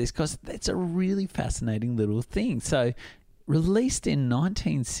into this, because that's a really fascinating little thing. So, released in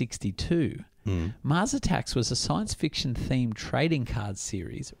 1962, Mars Attacks was a science fiction themed trading card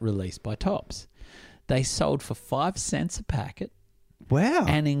series released by Topps. They sold for 5 cents a packet. Wow.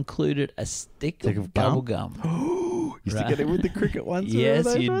 And included a stick of bubble gum. Used to get it with the cricket ones.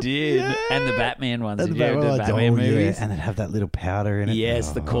 Yes, you did. Yeah. And the Batman ones. And the Batman movies. Yeah. And it'd have that little powder in it.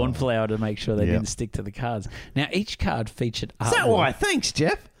 Yes, the corn flour to make sure they didn't stick to the cards. Now, each card featured artwork. Is that why? Thanks,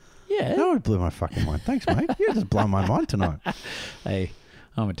 Jeff. Yeah. That would blew my fucking mind. Thanks, mate. You just blown my mind tonight. Hey,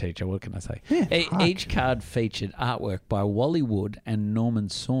 I'm a teacher. What can I say? Yeah, each card featured artwork by Wally Wood and Norman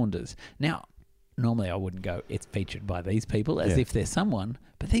Saunders. Now, normally I wouldn't go, it's featured by these people as if they're someone,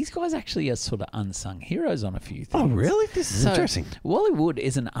 but these guys actually are sort of unsung heroes on a few things. Oh, really? This is interesting. Wally Wood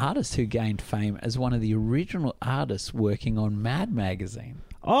is an artist who gained fame as one of the original artists working on Mad Magazine.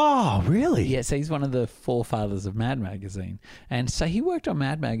 Oh, really? Yes, he's one of the forefathers of Mad Magazine. And so he worked on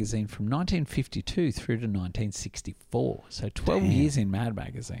Mad Magazine from 1952 through to 1964. So 12 years in Mad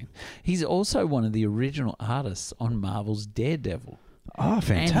Magazine. He's also one of the original artists on Marvel's Daredevil. Oh,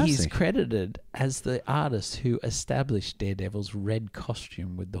 fantastic. And he's credited as the artist who established Daredevil's red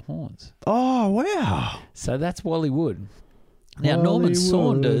costume with the horns. Oh, wow. So that's Wally Wood. Now, Norman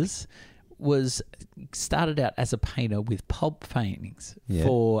Saunders started out as a painter with pulp paintings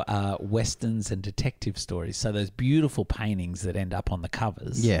for westerns and detective stories. So those beautiful paintings that end up on the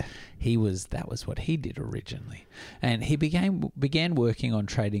covers. Yeah. That was what he did originally. And he began working on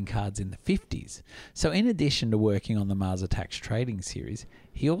trading cards in the 50s. So in addition to working on the Mars Attacks trading series,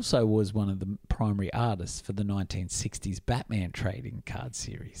 he also was one of the primary artists for the 1960s Batman trading card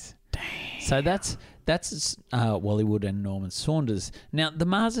series. Damn. So that's Wally Wood and Norman Saunders. Now, the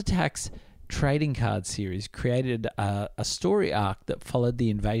Mars Attacks trading card series created a story arc that followed the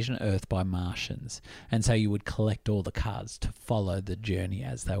invasion of Earth by Martians. And so you would collect all the cards to follow the journey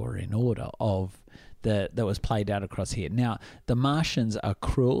as they were in order that was played out across here. Now, the Martians are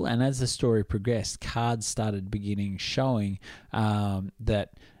cruel, and as the story progressed, cards started showing that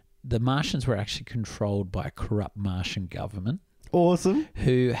the Martians were actually controlled by a corrupt Martian government. Awesome.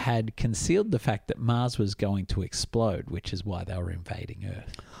 Who had concealed the fact that Mars was going to explode, which is why they were invading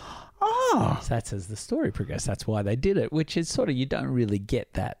Earth. Oh. So that's as the story progressed. That's why they did it, which is sort of, you don't really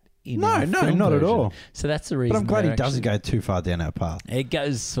get that in No, not at all. So that's the reason. But I'm glad he doesn't go too far down that path. It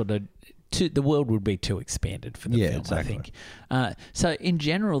goes sort of, the world would be too expanded for the film, exactly. I think. So in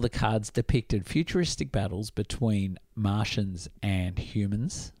general, the cards depicted futuristic battles between Martians and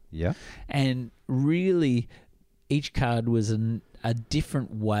humans. Yeah. And really, each card was a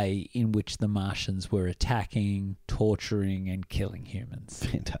different way in which the Martians were attacking, torturing, and killing humans.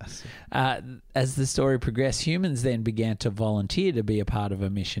 Fantastic. As the story progressed, humans then began to volunteer to be a part of a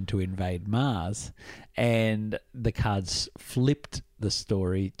mission to invade Mars, and the cards flipped the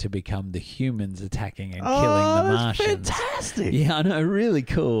story to become the humans attacking and killing the Martians. Fantastic. Yeah, I know. Really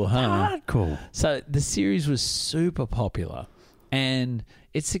cool, huh? Cool. So the series was super popular, and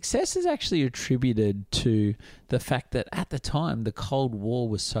its success is actually attributed to the fact that at the time the Cold War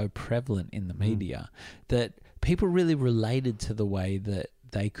was so prevalent in the media that people really related to the way that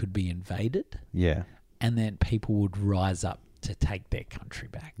they could be invaded. Yeah. And then people would rise up to take their country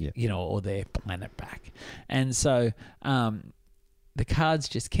back, or their planet back. And so the cards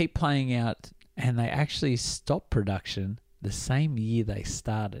just keep playing out, and they actually stopped production the same year they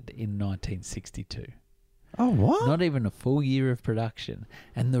started in 1962. Oh, what? Not even a full year of production.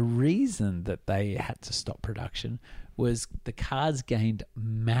 And the reason that they had to stop production was the cards gained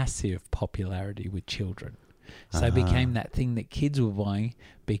massive popularity with children. So it became that thing that kids were buying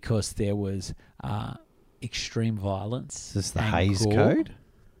because there was extreme violence. Is this the Hays Code?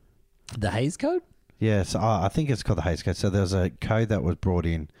 The Hays Code? Yes, I think it's called the Hays Code. So there's a code that was brought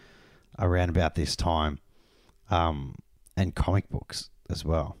in around about this time, and comic books as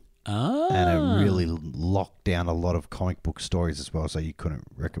well. And it really locked down a lot of comic book stories as well. So you couldn't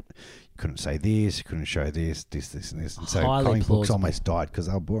say this, you couldn't show this, and this. And so comic books almost died because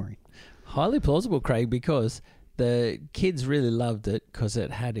they were boring. Highly plausible, Craig, because the kids really loved it because it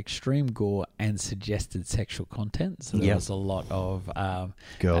had extreme gore and suggested sexual content. So there was a lot of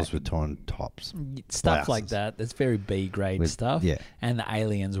girls with torn tops, stuff like that. That's very B grade stuff. Yeah, and the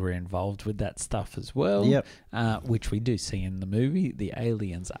aliens were involved with that stuff as well. Yep, which we do see in the movie. The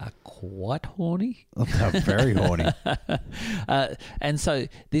aliens are quite horny. They're very horny. And so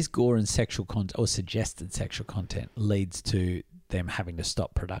this gore and sexual content or suggested sexual content leads to them having to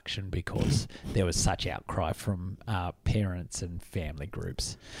stop production because there was such outcry from parents and family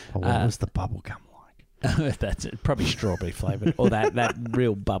groups. What was the bubble gum like? That's it. Probably strawberry flavoured, or that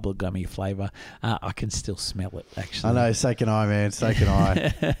real bubble gummy flavour. I can still smell it, actually. I know, so can I, man. So can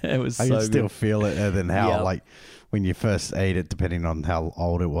I. It was I so can still good. feel it, and then how like when you first ate it, depending on how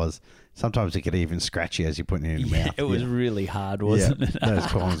old it was. Sometimes it could even scratch you as you put it in your mouth. It was really hard, wasn't it? Those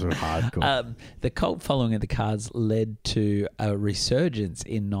times were hardcore. The cult following of the cards led to a resurgence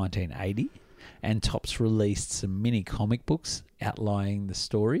in 1980, and Topps released some mini comic books outlining the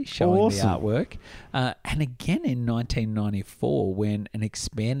story, showing the artwork. And again in 1994, when an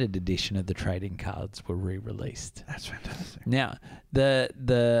expanded edition of the trading cards were re-released. That's fantastic. Now,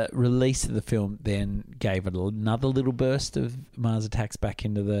 the release of the film then gave it another little burst of Mars Attacks back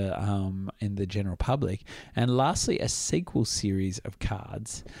into the in the general public. And lastly, a sequel series of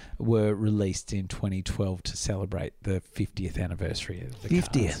cards were released in 2012 to celebrate the 50th anniversary of the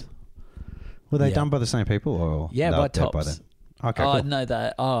 50th? cards. Were they done by the same people? Or by Topps. Okay, cool. No,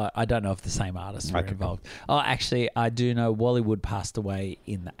 I don't know if the same artists were involved. Oh, actually, I do know Wally Wood passed away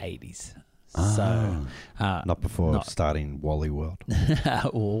in the 80s. So, not before starting Wally World.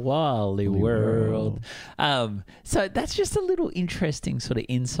 Wally World. So that's just a little interesting sort of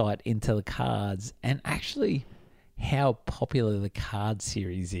insight into the cards and actually how popular the card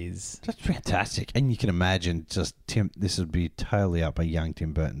series is. That's fantastic. And you can imagine just Tim, this would be totally up a young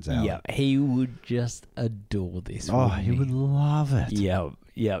Tim Burton's alley. Yeah, he would just adore this. Oh, he would love it.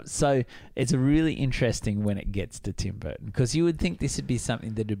 Yeah. So it's really interesting when it gets to Tim Burton because you would think this would be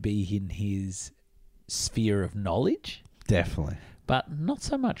something that would be in his sphere of knowledge. Definitely. But not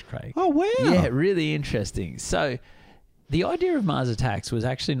so much, Craig. Oh, wow. Yeah, really interesting. So the idea of Mars Attacks was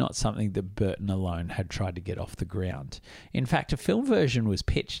actually not something that Burton alone had tried to get off the ground. In fact, a film version was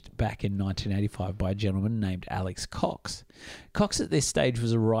pitched back in 1985 by a gentleman named Alex Cox. Cox at this stage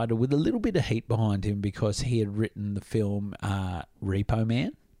was a writer with a little bit of heat behind him because he had written the film Repo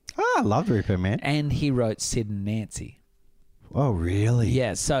Man. Oh, I loved Repo Man. And he wrote Sid and Nancy. Oh, really?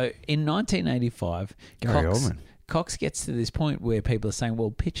 Yeah, so in 1985, Gary Oldman. Cox gets to this point where people are saying,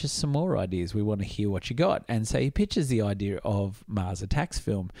 well, pitch us some more ideas. We want to hear what you got. And so he pitches the idea of Mars Attacks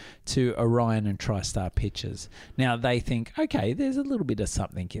film to Orion and TriStar Pictures. Now, they think, okay, there's a little bit of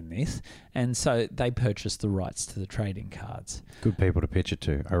something in this. And so they purchase the rights to the trading cards. Good people to pitch it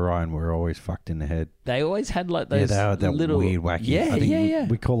to. Orion were always fucked in the head. They always had like those little weird, wacky. Yeah.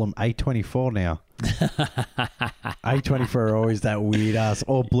 We call them A24 now. A24 are always that weird ass.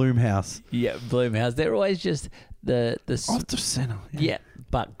 Or Blumhouse. Yeah, Blumhouse. They're always just the off the center. Yeah,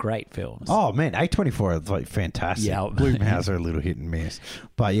 but great films. Oh man, A24 are like fantastic. Yeah. Blumhouse are a little hit and miss.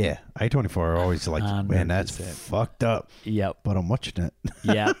 But yeah, A24 are always like, 100%. Man, that's fucked up. Yep. But I'm watching it.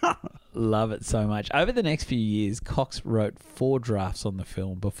 Yeah. Love it so much. Over the next few years, Cox wrote 4 drafts on the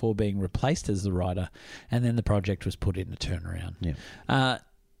film before being replaced as the writer, and then the project was put into turnaround. Yeah.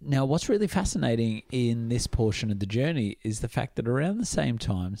 Now, what's really fascinating in this portion of the journey is the fact that around the same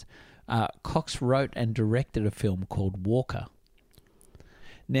times, Cox wrote and directed a film called Walker.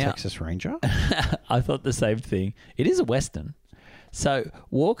 Now, Texas Ranger? I thought the same thing. It is a Western. So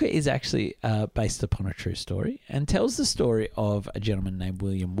Walker is actually based upon a true story and tells the story of a gentleman named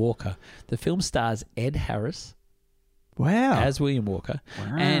William Walker. The film stars Ed Harris as William Walker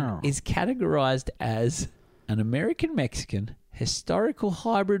and is categorized as an American-Mexican historical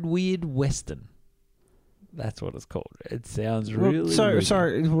hybrid weird Western. That's what it's called. It sounds really... Sorry,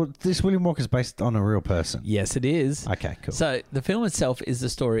 this William Walker is based on a real person? Yes, it is. Okay, cool. So the film itself is the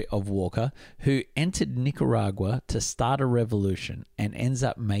story of Walker, who entered Nicaragua to start a revolution and ends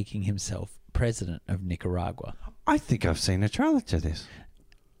up making himself president of Nicaragua. I think I've seen a trailer to this.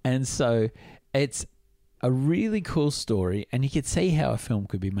 And so it's a really cool story, and you could see how a film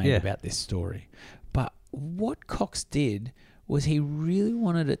could be made about this story. But what Cox did was he really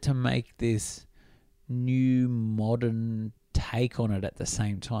wanted it to make this new modern take on it at the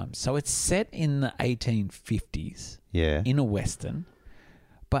same time. So it's set in the 1850s in a Western,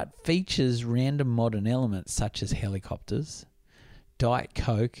 but features random modern elements such as helicopters, Diet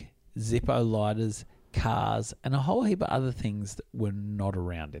Coke, Zippo lighters, cars, and a whole heap of other things that were not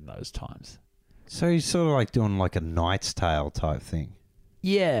around in those times. So he's sort of like doing like a Knight's Tale type thing.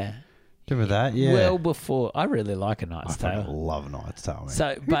 Yeah. Remember that? Yeah. Well before. I really like A Knight's Tale. I love A Knight's Tale, man.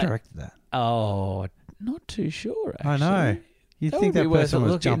 So, Who directed that? Oh, not too sure, actually. I know. You'd think that person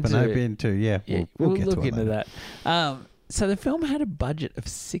was jumping over into... Yeah, we'll get look to into that. So the film had a budget of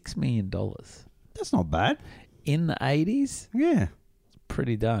 $6 million. That's not bad. In the 80s? Yeah.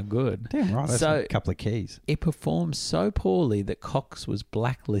 Pretty darn good. Damn right. That's a couple of keys. It performed so poorly that Cox was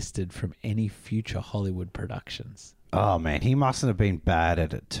blacklisted from any future Hollywood productions. Oh, man. He mustn't have been bad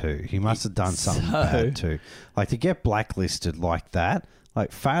at it too. He must have done something bad too. Like, to get blacklisted like that,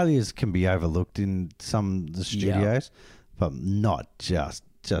 like, failures can be overlooked in some of the studios, but not just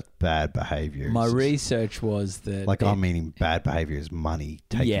bad behaviour. My research was that... Like, I'm meaning bad behaviour is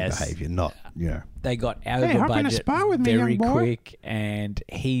money-taking behaviour, not, They got out of the budget very quick, and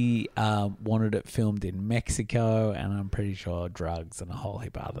he wanted it filmed in Mexico, and I'm pretty sure drugs and a whole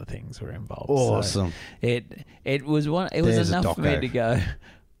heap of other things were involved. Awesome. So it was enough for me to go...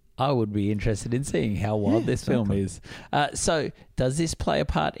 I would be interested in seeing how wild this film is. So, does this play a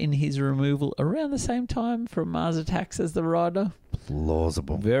part in his removal around the same time from Mars Attacks as the writer?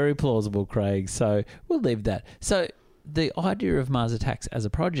 Plausible. Very plausible, Craig. So, we'll leave that. So, the idea of Mars Attacks as a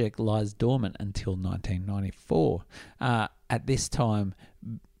project lies dormant until 1994. At this time,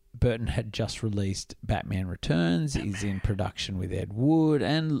 Burton had just released Batman Returns, is in production with Ed Wood,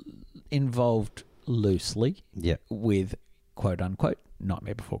 and involved loosely with, quote-unquote,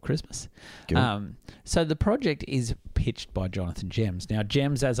 Nightmare Before Christmas. So the project is pitched by Jonathan Gems. Now,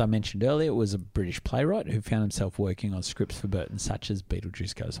 Gems, as I mentioned earlier, was a British playwright who found himself working on scripts for Burton such as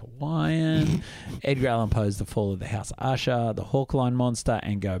Beetlejuice Goes Hawaiian, Edgar Allan Poe's The Fall of the House Usher, The Hawkline Monster,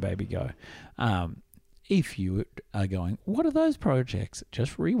 and Go Baby Go. If you are going, what are those projects?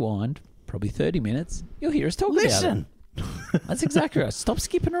 Just rewind, probably 30 minutes. You'll hear us talk about them. That's exactly right. Stop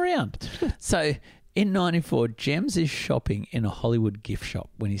skipping around. So... in 94, Gems is shopping in a Hollywood gift shop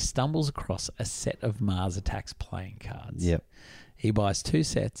when he stumbles across a set of Mars Attacks playing cards. Yep. He buys 2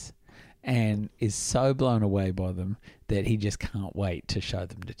 sets and is so blown away by them that he just can't wait to show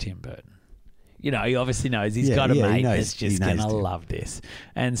them to Tim Burton. He obviously knows he's got a mate that's just going to love this.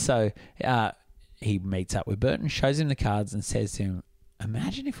 And so he meets up with Burton, shows him the cards and says to him,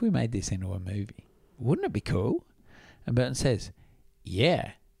 imagine if we made this into a movie. Wouldn't it be cool? And Burton says,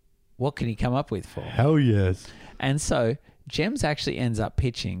 yeah. What can he come up with for? Hell yes. And so Gems actually ends up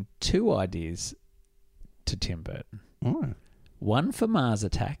pitching 2 ideas to Tim Burton. Oh. One for Mars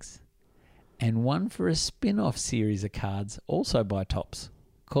Attacks and one for a spin-off series of cards also by Topps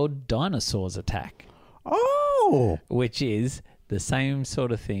called Dinosaurs Attack. Oh! Which is the same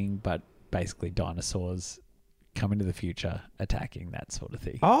sort of thing, but basically dinosaurs come into the future attacking, that sort of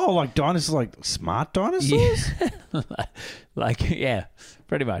thing. Oh, like dinosaurs, like smart dinosaurs? Yeah.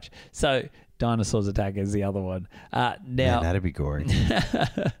 Pretty much. So Dinosaurs Attack is the other one. Now, man, that'd be gory.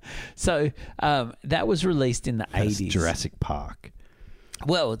 So that was released in the 80s. Jurassic Park.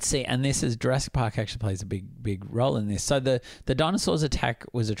 Well, let's see, and this is Jurassic Park actually plays a big role in this. So the Dinosaurs Attack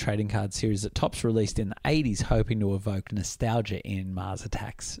was a trading card series that Topps released in the 80s, hoping to evoke nostalgia in Mars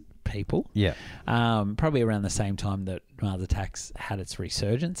Attacks people. Yeah. Probably around the same time that Mars Attacks had its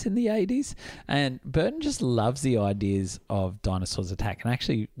resurgence in the 80s. And Burton just loves the ideas of Dinosaurs Attack and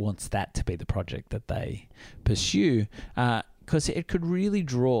actually wants that to be the project that they pursue. Because it could really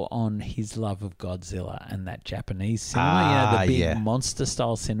draw on his love of Godzilla and that Japanese cinema, the big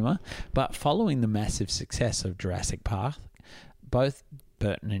monster-style cinema. But following the massive success of Jurassic Park, both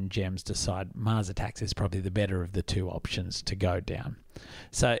Burton and Gems decide Mars Attacks is probably the better of the 2 options to go down.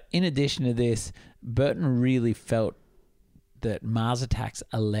 So in addition to this, Burton really felt that Mars Attacks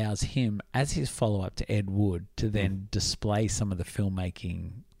allows him, as his follow-up to Ed Wood, to then display some of the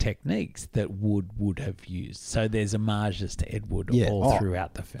filmmaking techniques that Wood would have used. So there's homages to Ed Wood all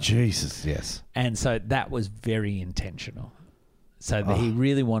throughout the film. Jesus, yes. And so that was very intentional. So he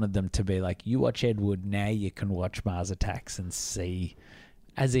really wanted them to be like, you watch Ed Wood, now you can watch Mars Attacks and see,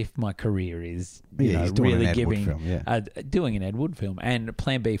 as if my career is really doing an Ed Wood film. And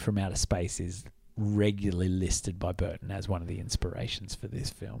Plan B from Outer Space is regularly listed by Burton as one of the inspirations for this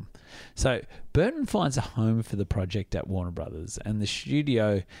film. So Burton finds a home for the project at Warner Brothers, and the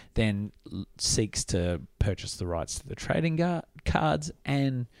studio then seeks to purchase the rights to the trading cards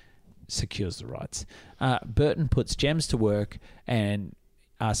and secures the rights. Burton puts Gems to work and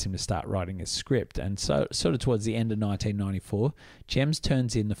asks him to start writing a script. And so sort of towards the end of 1994, Gems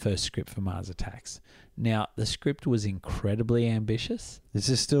turns in the first script for Mars Attacks. Now, the script was incredibly ambitious. Is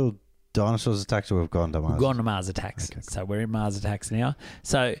this still Dinosaurs Attacks, or we've gone to Mars? We've gone to Mars Attacks. Okay, cool. So we're in Mars Attacks now.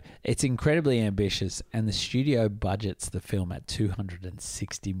 So it's incredibly ambitious, and the studio budgets the film at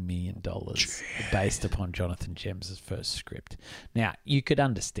 $260 million based upon Jonathan Gems's first script. Now, you could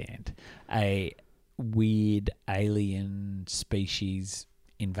understand a weird alien species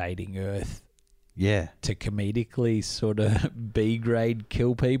invading Earth. Yeah. To comedically sort of B-grade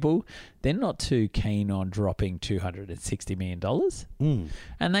kill people. They're not too keen on dropping $260 million.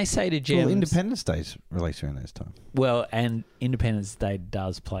 And they say to Gems... Well, Independence Day's released around this time. Well, and Independence Day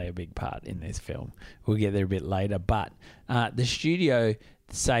does play a big part in this film. We'll get there a bit later. But the studio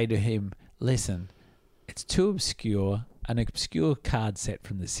say to him, listen, it's too obscure, an obscure card set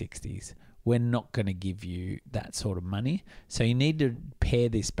from the 60s. We're not going to give you that sort of money. So you need to pare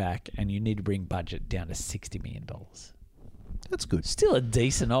this back, and you need to bring budget down to $60 million. That's good. Still a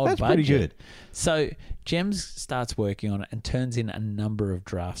decent old budget. That's pretty good. So Gems starts working on it and turns in a number of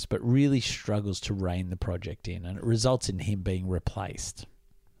drafts, but really struggles to rein the project in, and it results in him being replaced.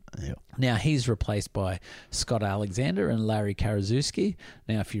 Yeah. Now, he's replaced by Scott Alexander and Larry Karaszewski.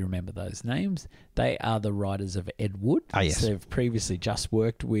 Now, if you remember those names, they are the writers of Ed Wood. Yes. So they've previously just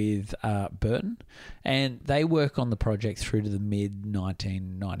worked with Burton, and they work on the project through to the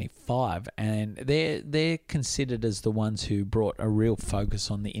mid-1995, and they're considered as the ones who brought a real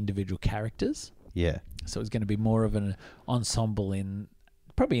focus on the individual characters. Yeah. So it's going to be more of an ensemble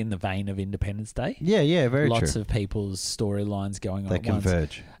probably in the vein of Independence Day. Yeah, very true. Lots of people's storylines going on They at once.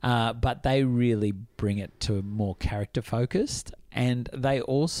 converge. But they really bring it to more character-focused, and they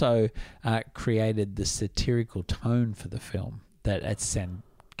also created the satirical tone for the film that it's then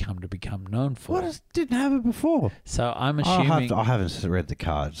come to become known for. Didn't have it before. So I'm assuming... I haven't read the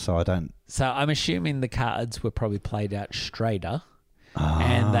cards, so I don't... So I'm assuming the cards were probably played out straighter,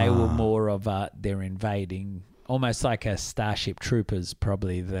 and they were more of they're invading... Almost like a Starship Troopers,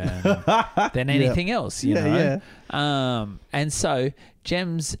 probably than anything else, you know. Yeah. And so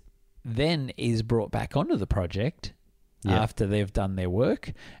Gems then is brought back onto the project after they've done their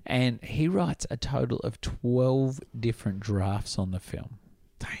work, and he writes a total of 12 different drafts on the film.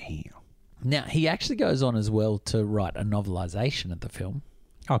 Damn. Now he actually goes on as well to write a novelization of the film.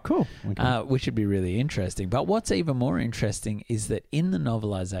 Oh, cool. Okay. Which would be really interesting. But what's even more interesting is that in the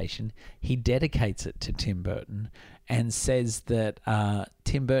novelization, he dedicates it to Tim Burton and says that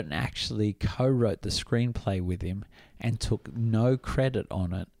Tim Burton actually co-wrote the screenplay with him and took no credit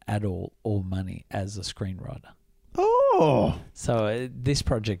on it at all or money as a screenwriter. Oh! So this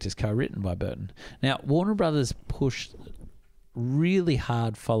project is co-written by Burton. Now, Warner Brothers pushed really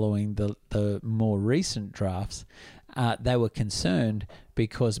hard following the more recent drafts. They were concerned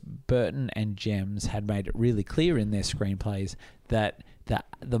because Burton and Gems had made it really clear in their screenplays that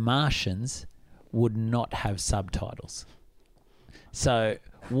the Martians would not have subtitles. So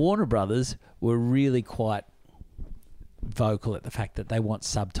Warner Brothers were really quite vocal at the fact that they want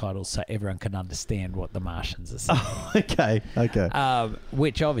subtitles so everyone can understand what the Martians are saying. Oh, okay.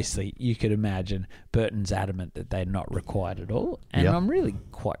 Which obviously you could imagine Burton's adamant that they're not required at all. And I'm really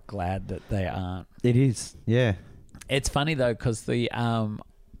quite glad that they aren't. It is, yeah. It's funny though because the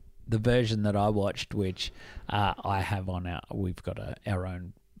version that I watched, which I have on we've got our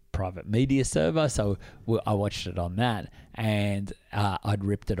own private media server, so I watched it on that, and I'd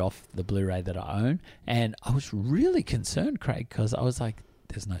ripped it off the Blu-ray that I own, and I was really concerned, Craig, because I was like,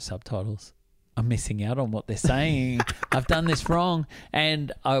 "There's no subtitles. I'm missing out on what they're saying. I've done this wrong."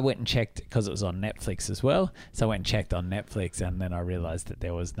 And I went and checked because it was on Netflix as well. So I went and checked on Netflix, and then I realized that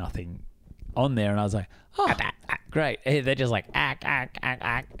there was nothing on there, and I was like, "Oh, great!" They're just like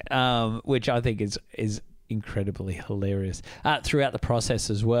which I think is incredibly hilarious. Throughout the process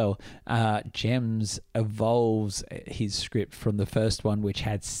as well, Gems evolves his script from the first one, which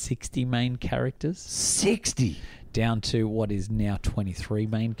had 60 main characters. 60? Down to what is now 23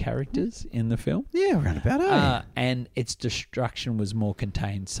 main characters in the film. Yeah, around about and its destruction was more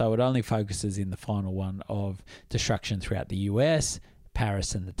contained. So it only focuses in the final one of destruction throughout the US,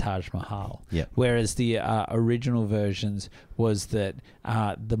 Paris and the Taj Mahal. Yep. Whereas the original versions was that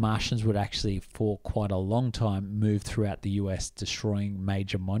the Martians would actually, for quite a long time, move throughout the US, destroying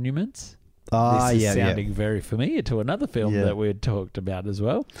major monuments. This is sounding very familiar to another film that we had talked about as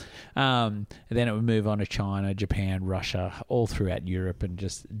well. And then it would move on to China, Japan, Russia, all throughout Europe, and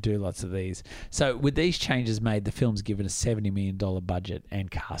just do lots of these. So with these changes made, the film's given a $70 million budget, and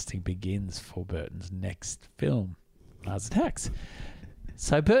casting begins for Burton's next film, Mars Attacks.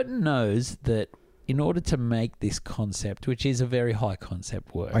 So Burton knows that in order to make this concept, which is a very high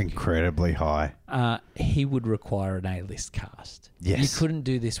concept work, incredibly high, he would require an A-list cast. Yes. You couldn't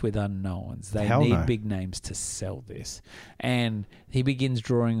do this with unknowns. They need big names to sell this. And he begins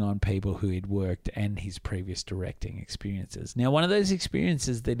drawing on people who he'd worked and his previous directing experiences. Now, one of those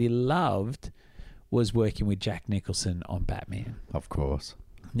experiences that he loved was working with Jack Nicholson on Batman. Of course.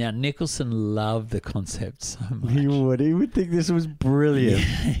 Now, Nicholson loved the concept so much. He would think this was brilliant. Yeah,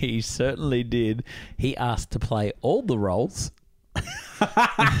 he certainly did. He asked to play all the roles.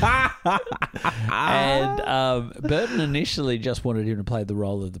 And Burton initially just wanted him to play the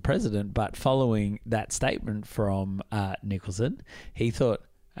role of the president, but following that statement from Nicholson, he thought,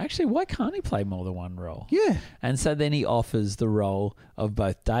 actually, why can't he play more than one role? Yeah. And so then he offers the role of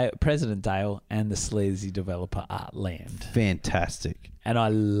both President Dale and the sleazy developer Art Land. Fantastic. And I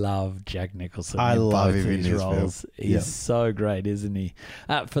love Jack Nicholson. I love him in his this roles. film. He's so great, isn't he?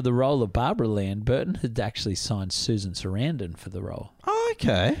 For the role of Barbara Land, Burton had actually signed Susan Sarandon for the role. Oh,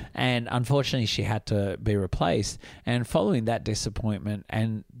 okay. And unfortunately, she had to be replaced. And following that disappointment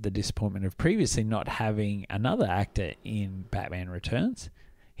and the disappointment of previously not having another actor in Batman Returns,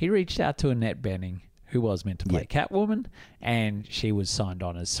 he reached out to Annette Bening, who was meant to play Catwoman, and she was signed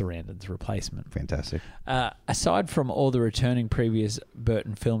on as Sarandon's replacement. Fantastic. Aside from all the returning previous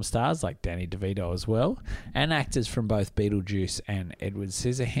Burton film stars like Danny DeVito as well, and actors from both Beetlejuice and Edward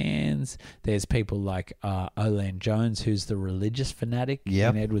Scissorhands, there's people like Olan Jones, who's the religious fanatic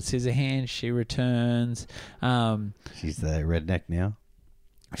in Edward Scissorhands. She returns. She's the redneck now.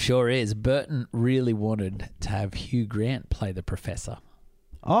 Sure is. Burton really wanted to have Hugh Grant play the professor.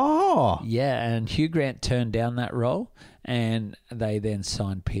 Oh. Yeah, and Hugh Grant turned down that role, and they then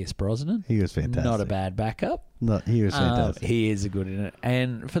signed Pierce Brosnan. He was fantastic. Not a bad backup. No, he was fantastic. He is good in it.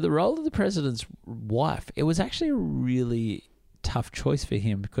 And for the role of the president's wife, it was actually a really tough choice for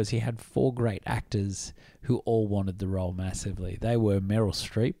him because he had 4 great actors who all wanted the role massively. They were Meryl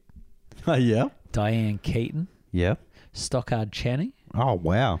Streep. Oh, yeah. Diane Keaton. Yeah. Stockard Channing. Oh,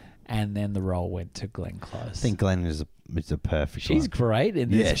 wow. And then the role went to Glenn Close. I think Glenn is a perfect She's one. great in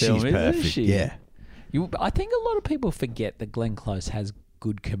this film, she's isn't perfect. she? Yeah. I think a lot of people forget that Glenn Close has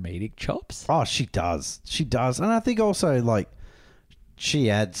good comedic chops. Oh, she does. She does. And I think also, like,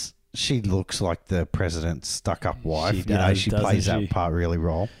 she looks like the president's stuck-up wife. She does, she plays that part really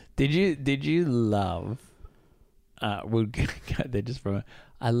well. Did you love... we'll go there just for a moment.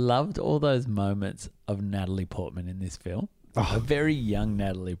 I loved all those moments of Natalie Portman in this film. Oh. A very young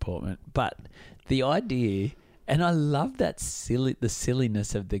Natalie Portman. But the idea... And I love the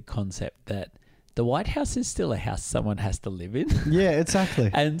silliness of the concept that the White House is still a house someone has to live in. Yeah,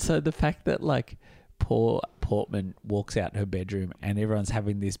 exactly. And so the fact that, like, poor Portman walks out her bedroom and everyone's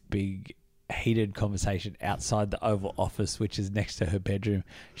having this big heated conversation outside the Oval Office, which is next to her bedroom.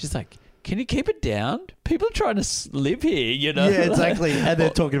 She's like, can you keep it down? People are trying to live here, you know? Yeah, exactly. And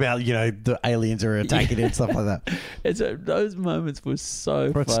they're talking about, the aliens are attacking it and stuff like that. And so those moments were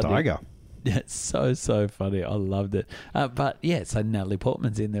so Brett funny. Steiger. Yeah, it's so funny. I loved it. But yeah, so Natalie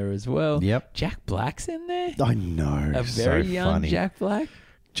Portman's in there as well. Yep. Jack Black's in there. I know. A very so young funny. Jack Black.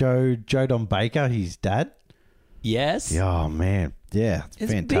 Joe Don Baker, his dad. Yes. Oh, man. Yeah.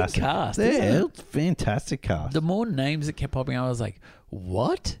 It's fantastic. a big cast. Yeah, Isn't it? it's fantastic cast. The more names that kept popping up, I was like,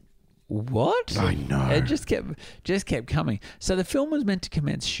 what? I know. It just kept coming. So the film was meant to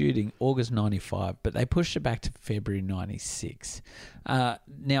commence shooting August 95, but they pushed it back to February 96.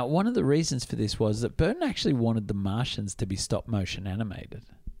 Now, one of the reasons for this was that Burton actually wanted The Martians to be stop-motion animated.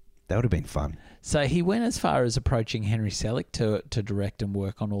 That would have been fun. So he went as far as approaching Henry Selick to direct and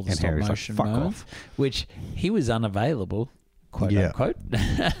work on all the stop-motion moments, which he was unavailable, quote unquote,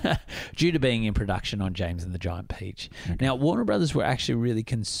 due to being in production on James and the Giant Peach. Okay. Now, Warner Brothers were actually really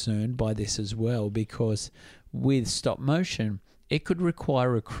concerned by this as well because with stop-motion, it could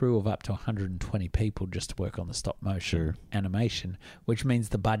require a crew of up to 120 people just to work on the stop-motion animation, which means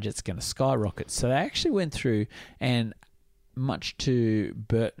the budget's going to skyrocket. So they actually went through and, much to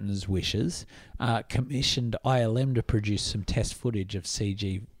Burton's wishes, commissioned ILM to produce some test footage of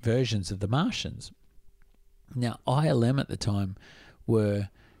CG versions of The Martians. Now, ILM at the time were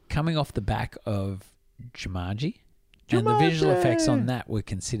coming off the back of Jumanji, and the visual effects on that were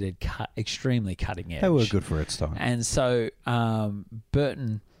considered extremely cutting edge. They were good for its time. And so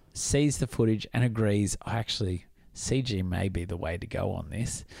Burton sees the footage and agrees, actually, CG may be the way to go on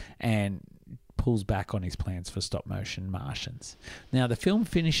this, and pulls back on his plans for stop-motion Martians. Now, the film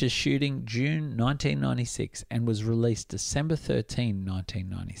finishes shooting June 1996 and was released December 13,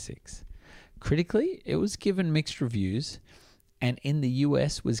 1996. Critically, it was given mixed reviews, and in the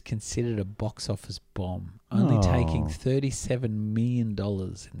US was considered a box office bomb, only taking $37 million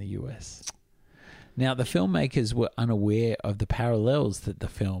in the US. Now, the filmmakers were unaware of the parallels that the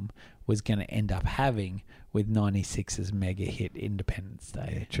film was going to end up having with 96's mega hit Independence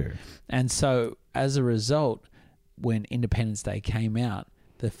Day. Yeah, true. And so, as a result, when Independence Day came out,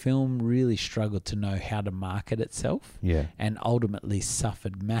 the film really struggled to know how to market itself, and ultimately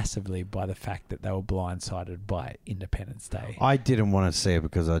suffered massively by the fact that they were blindsided by Independence Day. I didn't want to see it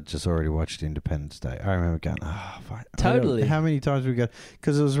because I just already watched Independence Day. I remember going, fuck. Totally. How many times we got?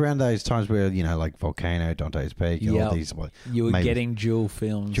 Because it was around those times where, like Volcano, Dante's Peak, all these. You were getting dual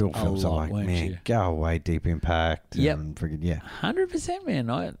films a lot, I'm like, weren't man, you? Go away, Deep Impact. Yep. And friggin', 100%, man.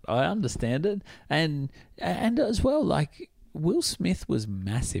 I understand it. And as well, like, Will Smith was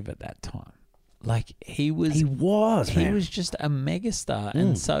massive at that time. Like, he was just a megastar.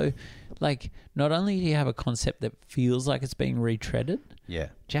 And so, like, not only do you have a concept that feels like it's being retreaded,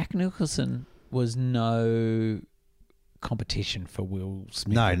 Jack Nicholson was no competition for Will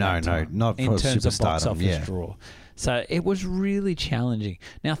Smith. No, not for in terms of box office draw. draw. So it was really challenging.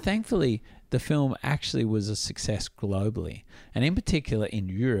 Now, thankfully, the film actually was a success globally, and in particular in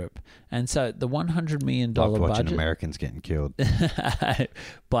Europe. And so the $100 million watching budget... Americans getting killed.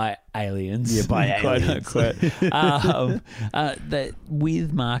 by aliens. Yeah, by aliens. Quote,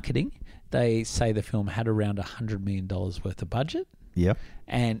 with marketing, they say the film had around $100 million worth of budget. Yep.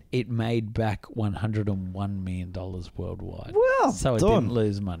 And it made back $101 million worldwide. Well, so it didn't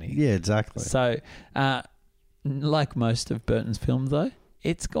lose money. Yeah, exactly. So, like most of Burton's films, though,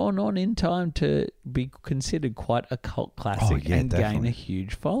 it's gone on in time to be considered quite a cult classic and gain a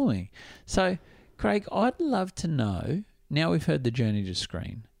huge following. So, Craig, I'd love to know, now we've heard The Journey to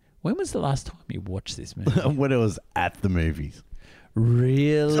Screen, when was the last time you watched this movie? When it was at the movies.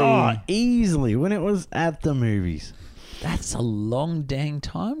 Really? Oh, easily. When it was at the movies. That's a long dang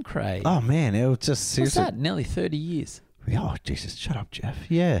time, Craig. Oh, man. It was just seriously. What's that? Nearly 30 years. Oh, Jesus. Shut up, Jeff.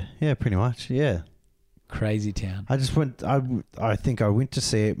 Yeah, pretty much. Yeah. Crazy town. I just went, I think I went to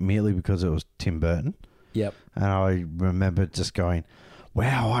see it merely because it was Tim Burton. Yep. And I remember just going,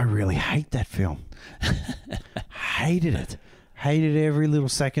 wow, I really hate that film. Hated it. Hated every little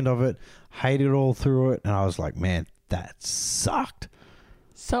second of it. Hated all through it. And I was like, man, that sucked.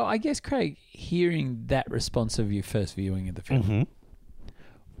 So I guess, Craig, hearing that response of your first viewing of the film,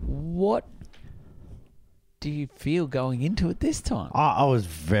 what do you feel going into it this time? I was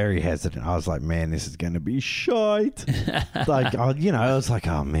very hesitant. I was like, man, this is going to be shite. Like, I was like,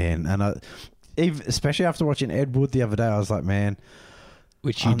 oh, man. And especially after watching Ed Wood the other day, I was like, man.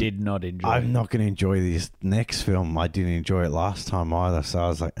 Which you did not enjoy. I'm not going to enjoy this next film. I didn't enjoy it last time either. So I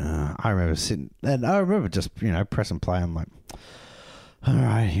was like, I remember sitting, and I remember just, pressing play. I'm like, all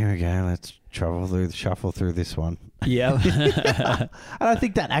right, here we go. Let's shuffle through this one. Yeah. And I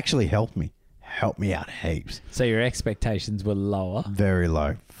think that actually helped me out heaps. So your expectations were lower? Very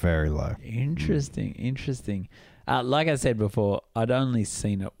low. Very low. Interesting. Like I said before, I'd only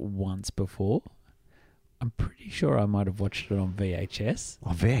seen it once before. I'm pretty sure I might have watched it on VHS.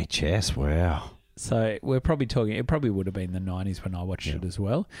 Oh, VHS, wow. So we're probably talking, it probably would have been the 90s when I watched it as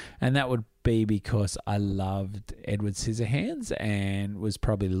well. And that would be because I loved Edward Scissorhands and was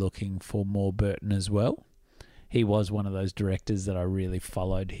probably looking for more Burton as well. He was one of those directors that I really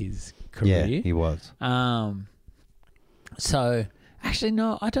followed his career. Yeah, he was. So, actually,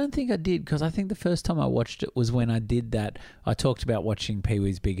 no, I don't think I did, because I think the first time I watched it was when I did that. I talked about watching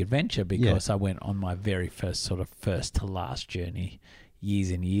Pee-wee's Big Adventure because I went on my very first to last journey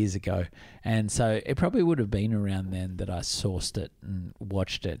years and years ago. And so it probably would have been around then that I sourced it and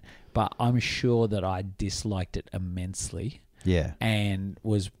watched it. But I'm sure that I disliked it immensely. Yeah. And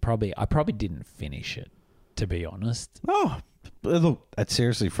I probably didn't finish it, to be honest. Oh, look,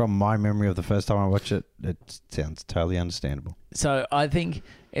 seriously, from my memory of the first time I watched it, it sounds totally understandable. So I think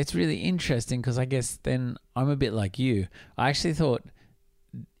it's really interesting because I guess then I'm a bit like you. I actually thought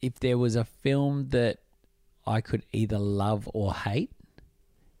if there was a film that I could either love or hate,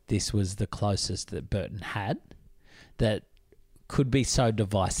 this was the closest that Burton had that could be so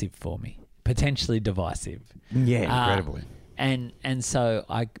divisive for me, potentially divisive. Yeah, incredibly. And so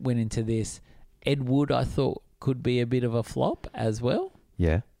I went into this. Ed Wood, I thought, could be a bit of a flop as well.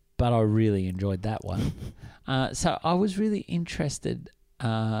 Yeah. But I really enjoyed that one. So I was really interested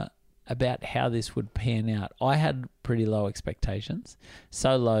about how this would pan out. I had pretty low expectations,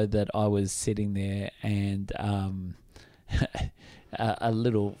 so low that I was sitting there and a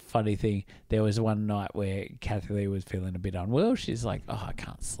little funny thing. There was one night where Kathy Lee was feeling a bit unwell. She's like, oh, I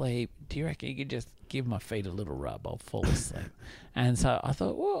can't sleep. Do you reckon you could just give my feet a little rub? I'll fall asleep. And so I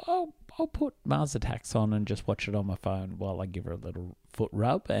thought, well, I'll put Mars Attacks on and just watch it on my phone while I give her a little foot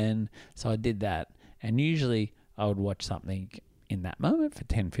rub. And so I did that. And usually I would watch something in that moment for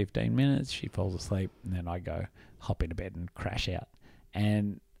 10, 15 minutes. She falls asleep, and then I go hop into bed and crash out.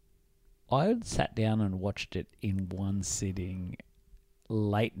 And I sat down and watched it in one sitting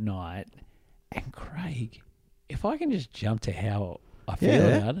late night. And Craig, if I can just jump to how I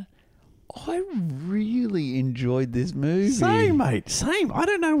feel about it, I really enjoyed this movie. Same, mate. Same. I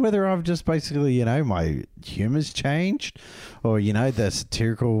don't know whether I've just basically, you know, my humor's changed or, you know, the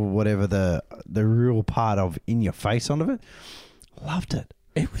satirical, whatever the real part of in your face on of it. Loved it.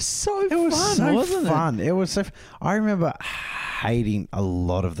 It was so fun, wasn't it? It was so fun. I remember hating a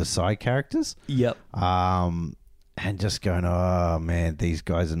lot of the side characters. Yep. And just going, oh, man, these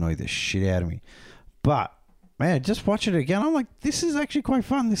guys annoy the shit out of me. But man, just watch it again. I'm like, this is actually quite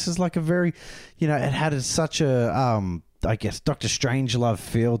fun. This is like a very, you know, it had such a, I guess, Doctor Strangelove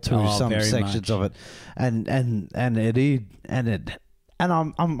feel to some sections of it, and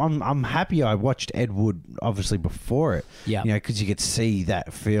I'm happy I watched Ed Wood obviously before it. Yeah, you know, because you could see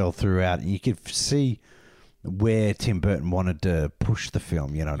that feel throughout, and you could see where Tim Burton wanted to push the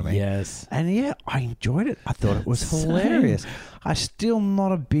film, you know what I mean? Yes. And yeah, I enjoyed it. I thought it was hilarious. I'm still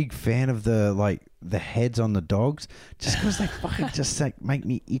not a big fan of the heads on the dogs, just because they fucking just like make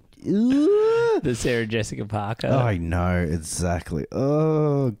me eat. The Sarah Jessica Parker. I know, exactly.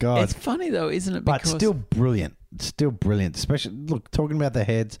 Oh, God. It's funny though, isn't it? But still brilliant. Still brilliant. Especially, look, talking about the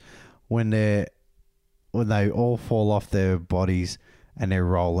heads when they all fall off their bodies and they're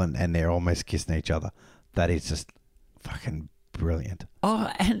rolling and they're almost kissing each other. That is just fucking brilliant.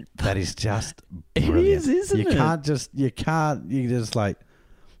 Oh, and that is just brilliant. It is, isn't it? You just like,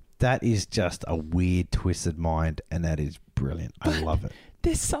 that is just a weird, twisted mind, and that is brilliant. I love it.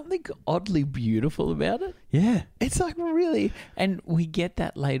 There's something oddly beautiful about it. Yeah. It's like really, and we get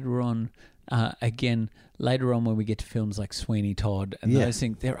that later on, later on when we get to films like Sweeney Todd and those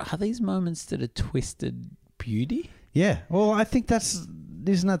things. There are these moments that are twisted beauty. Yeah. Well, I think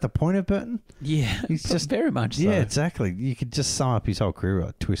isn't that the point of Burton? Yeah. He's just very much so. Yeah, exactly. You could just sum up his whole career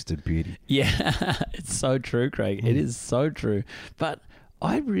with twisted beauty. Yeah. It's so true, Craig. It is so true. But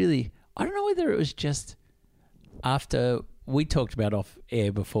I don't know whether it was just after we talked about off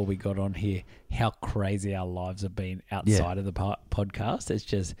air before we got on here how crazy our lives have been outside of the podcast. It's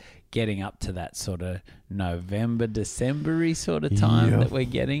just getting up to that sort of November, December-y sort of time that we're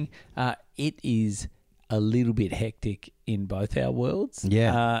getting. It is a little bit hectic in both our worlds.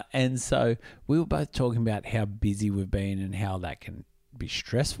 Yeah. And so we were both talking about how busy we've been and how that can be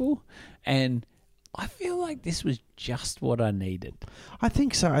stressful. And I feel like this was just what I needed. I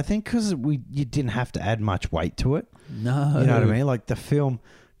think so. I think because you didn't have to add much weight to it. No. You know what I mean? Like the film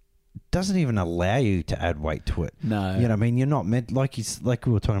doesn't even allow you to add weight to it. No. You know what I mean? You're not meant, like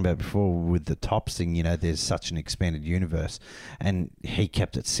we were talking about before with the Tops thing, you know, there's such an expanded universe, and he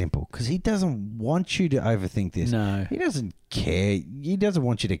kept it simple because he doesn't want you to overthink this. No. He doesn't care. He doesn't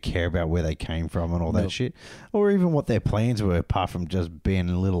want you to care about where they came from and all that shit, or even what their plans were apart from just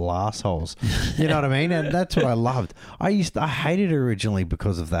being little assholes. You know what I mean? And that's what I loved. I hated it originally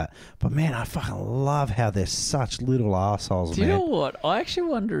because of that, but man, I fucking love how they're such little assholes. Do you know what? I actually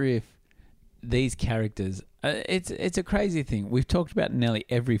wonder if these characters, it's a crazy thing. We've talked about nearly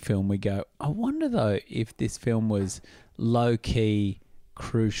every film. We go, I wonder though if this film was low key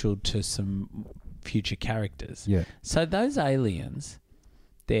crucial to some future characters. Yeah. So those aliens,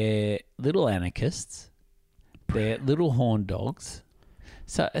 they're little anarchists, they're little horn dogs.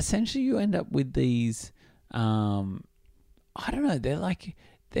 So essentially, you end up with these. I don't know.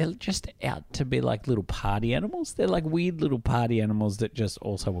 They're just out to be like little party animals. They're like weird little party animals that just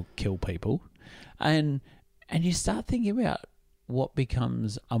also will kill people. And you start thinking about what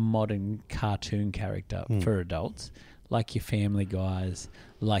becomes a modern cartoon character for adults, like your Family Guys,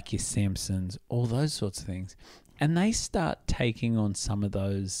 like your Simpsons, all those sorts of things. And they start taking on some of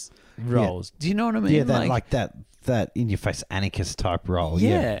those roles. Do you know what I mean? Yeah, that in-your-face anarchist type role.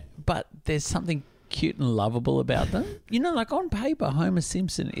 Yeah, but there's something cute and lovable about them. You know, like on paper, Homer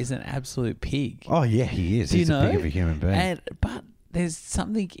Simpson is an absolute pig. Oh, yeah, he is. He's a pig of a human being. But there's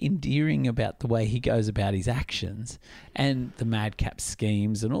something endearing about the way he goes about his actions and the madcap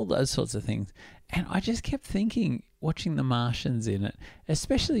schemes and all those sorts of things. And I just kept thinking, watching the Martians in it,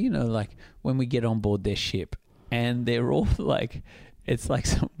 especially, you know, like when we get on board their ship and they're all like, it's like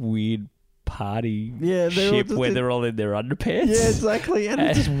some weird party ship where they're all in their underpants. Yeah, exactly. And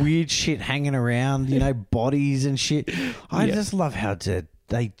there's just weird shit hanging around, you know, bodies and shit. I just love how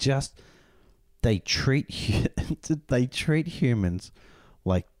they treat humans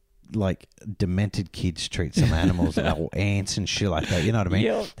like like demented kids treat some animals or ants and shit like that. You know what I mean?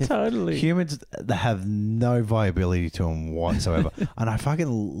 Yeah, totally. Humans that have no viability to them whatsoever, and I fucking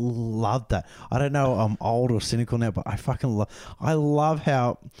love that. I don't know, I'm old or cynical now, but I love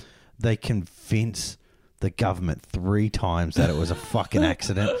how they convince the government 3 times that it was a fucking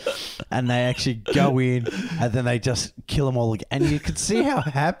accident, and they actually go in and then they just kill them all again. And you can see how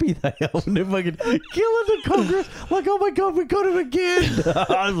happy they are when they're fucking killing the Congress. Like, oh my God, we got him again.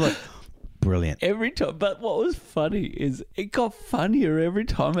 I was like, brilliant. Every time. But what was funny is it got funnier every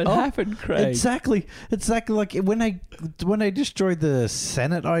time it happened, Craig. Exactly. Like when they destroyed the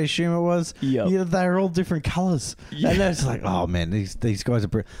Senate, I assume it was. Yep. You know, they were all different colors. Yeah. And it's like, oh man, these guys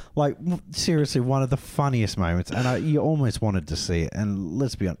are like, seriously, one of the funniest moments. And you almost wanted to see it. And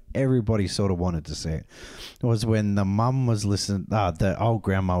let's be honest, everybody sort of wanted to see it. It was when the mum was listening, the old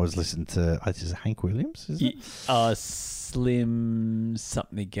grandma was listening to, is it Hank Williams? Is it? Slim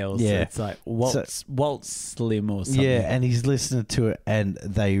something else. Yeah. It's like Walt Slim or something. Yeah, and he's listening to it and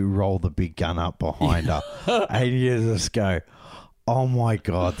they roll the big gun up behind her. And you just go, oh my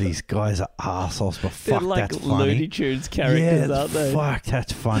God, these guys are arseholes, but fuck, like that's funny. Looney Tunes characters, aren't they? Fuck,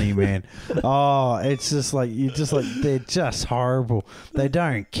 that's funny, man. Oh, it's just like, they're just horrible. They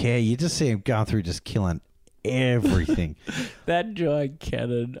don't care. You just see them going through just killing everything. That giant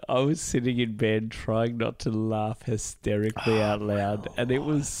cannon, I was sitting in bed trying not to laugh hysterically out loud, and it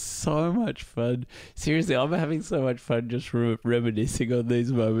was so much fun. Seriously, I'm having so much fun just reminiscing on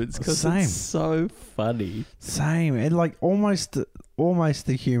these moments because it's so funny. Same. And like almost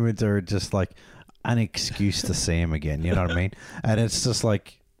the humans are just like an excuse to see him again, you know what I mean? And it's just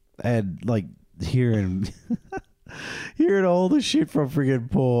like, and like hearing all the shit from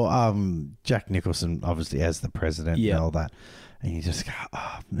friggin' poor Jack Nicholson, obviously as the president and all that, and you just go,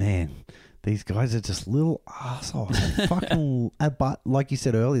 oh man, these guys are just little assholes. Fucking, but like you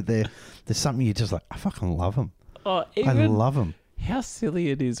said earlier, there's something you just like. I fucking love them. Oh, I love them. How silly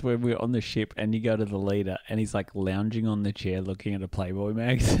it is when we're on the ship and you go to the leader and he's like lounging on the chair looking at a Playboy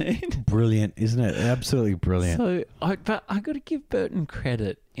magazine. Brilliant, isn't it? Absolutely brilliant. So, but I got to give Burton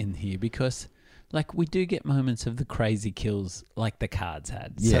credit in here because. Like, we do get moments of the crazy kills like the Cards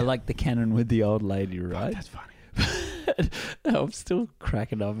had. Yeah. So, like the cannon with the old lady, right? Oh, that's funny. I'm still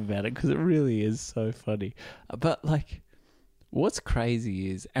cracking up about it because it really is so funny. But, like, what's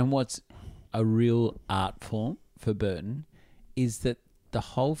crazy is, and what's a real art form for Burton, is that the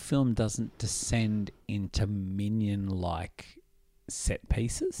whole film doesn't descend into Minion-like set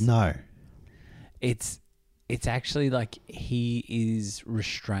pieces. No. It's actually like he is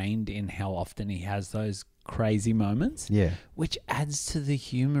restrained in how often he has those crazy moments. Yeah. Which adds to the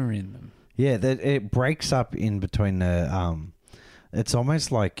humor in them. Yeah, that it breaks up in between the it's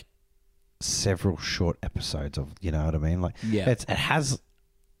almost like several short episodes of, you know what I mean? Like it's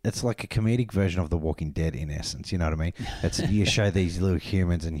like a comedic version of The Walking Dead in essence, you know what I mean? It's you show these little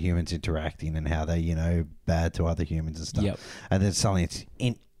humans and humans interacting and how they, you know, bad to other humans and stuff. Yep. And then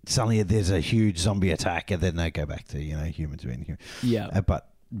suddenly there's a huge zombie attack and then they go back to, you know, humans being human. Yeah.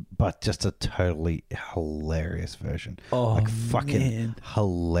 But just a totally hilarious version. Oh, like fucking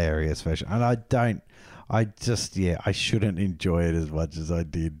hilarious version. And I shouldn't enjoy it as much as I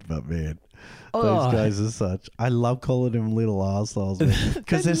did, but man, those guys are such. I love calling them little assholes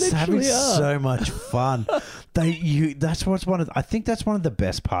because they're having so much fun. I think that's one of the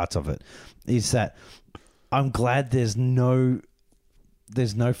best parts of it is that I'm glad there's no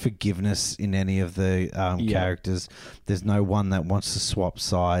forgiveness in any of the characters. There's no one that wants to swap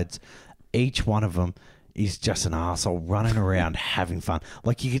sides. Each one of them is just an arsehole running around having fun.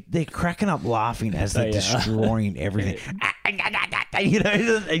 Like they're cracking up laughing as they're destroying everything. You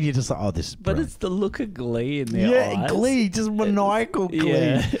know, and you're just like, oh, this is brilliant. But it's the look of glee in their eyes. Yeah, glee, just maniacal glee.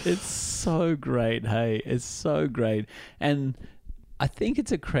 Yeah, it's so great, hey. It's so great. And I think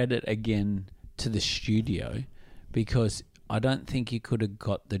it's a credit again to the studio because I don't think you could have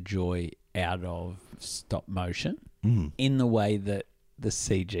got the joy out of stop motion in the way that the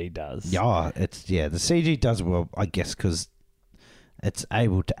CG does. Yeah, the CG does well, I guess, because it's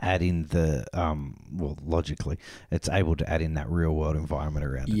able to add in the logically, it's able to add in that real world environment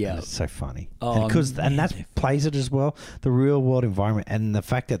around it. Yeah, it's so funny. Oh, and that plays it as well. The real world environment and the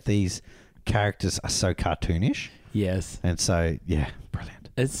fact that these characters are so cartoonish. Yes, and so yeah, brilliant.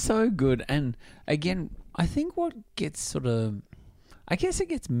 It's so good, and again. I think what gets I guess it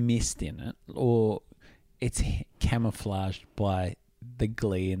gets missed in it, or it's camouflaged by the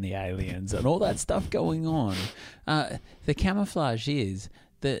glee and the aliens and all that stuff going on. The camouflage is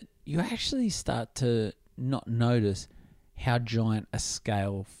that you actually start to not notice how giant a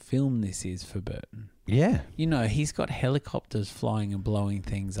scale film this is for Burton. Yeah. You know, he's got helicopters flying and blowing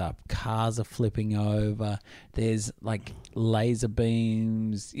things up. Cars are flipping over. There's like laser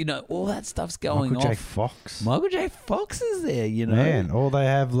beams. You know, all that stuff's going Michael off. J. Fox. Michael J. Fox is there, you know. Man, all they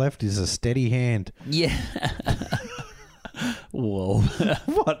have left is a steady hand. Yeah. Whoa.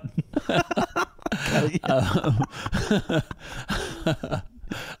 What?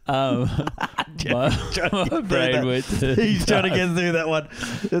 My brain went to He's trying to get through that one.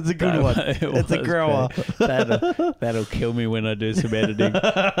 It's a good one. It's a grower. That'll kill me when I do some editing.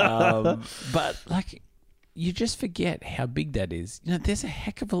 But like, you just forget how big that is. You know, there's a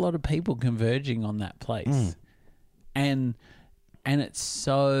heck of a lot of people converging on that place, and it's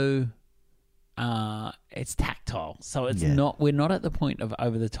so. It's tactile, so it's not. We're not at the point of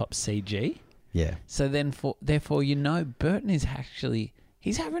over the top CG. Yeah. So then, therefore, you know, Burton is actually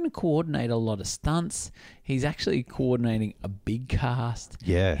he's having to coordinate a lot of stunts. He's actually coordinating a big cast.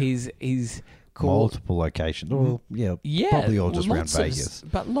 Yeah. He's multiple locations. Well, probably all just around Vegas,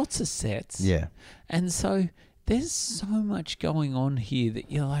 but lots of sets. Yeah. And so there's so much going on here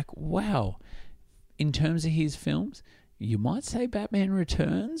that you're like, wow. In terms of his films, you might say Batman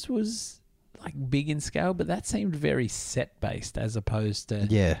Returns was like big in scale, but that seemed very set based as opposed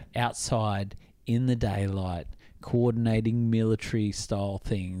to outside in the daylight, coordinating military style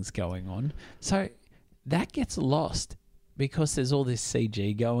things going on. So that gets lost because there's all this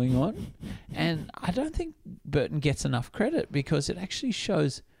CG going on, and I don't think Burton gets enough credit because it actually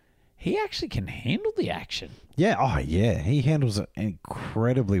shows he actually can handle the action. Yeah, oh yeah, he handles it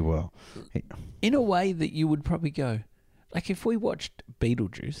incredibly well. In a way that you would probably go, like if we watched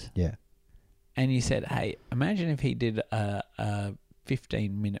Beetlejuice, and you said, hey, imagine if he did a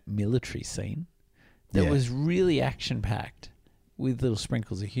 15-minute military scene that was really action-packed with little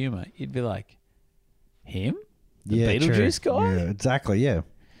sprinkles of humour, you'd be like, him? The Beetlejuice guy? Yeah, exactly, yeah.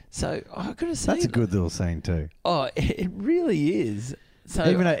 So I've got to say... That's a good little scene too. Oh, it really is. So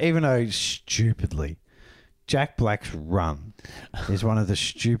Even though stupidly, Jack Black's run is one of the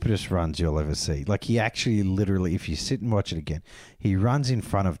stupidest runs you'll ever see. Like, he actually literally, if you sit and watch it again, he runs in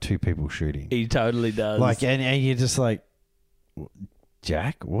front of two people shooting. He totally does. Like, and you're just like,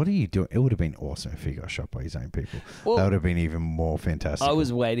 Jack, what are you doing? It would have been awesome if he got shot by his own people. Well, that would have been even more fantastic. I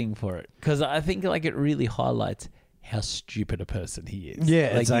was waiting for it because I think like it really highlights how stupid a person he is.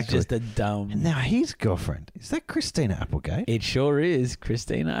 Yeah, like exactly. He's just a dumb... And now his girlfriend, is that Christina Applegate? It sure is.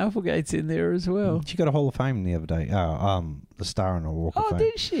 Christina Applegate's in there as well. She got a Hall of Fame the other day. The star on a Walk of Fame. Oh,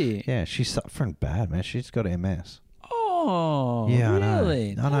 did she? Yeah, she's suffering bad, man. She's got MS. Oh, yeah,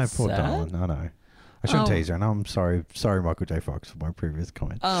 really? I know, poor darling. I know. I shouldn't tease her, and I'm sorry, Michael J. Fox, for my previous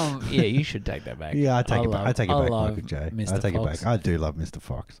comment. Yeah, you should take that back. Yeah, I take it back. I take it back, Michael J. Mr. I take Fox. it back. I do love Mr.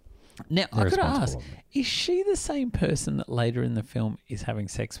 Fox. Now, I've got to ask, is she the same person that later in the film is having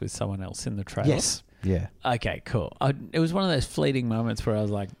sex with someone else in the trailer? Yes. Yeah. Okay, cool. It was one of those fleeting moments where I was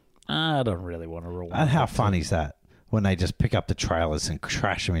like, I don't really want to rule. And how fun is that? When they just pick up the trailers and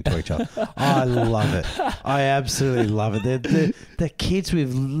crash them into each other. I love it. I absolutely love it. They're kids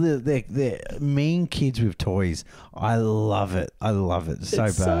with... They're mean kids with toys. I love it. I love it so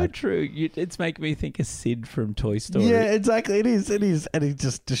it's bad. So true. It's making me think of Sid from Toy Story. Yeah, exactly. It is. And he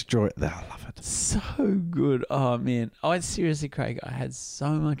just destroyed it. I love it. So good. Oh, man. Seriously, Craig, I had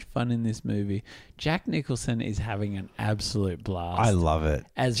so much fun in this movie. Jack Nicholson is having an absolute blast. I love it.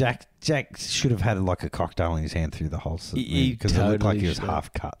 Jack should have had like a cocktail in his hand through the whole movie because it looked like he was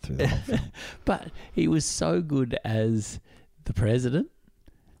half cut through the whole film. But he was so good as the president,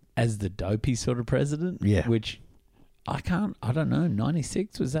 as the dopey sort of president. Yeah. Which I don't know,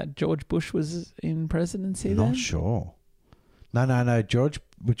 96? Was that George Bush was in presidency then? Not sure. No. George,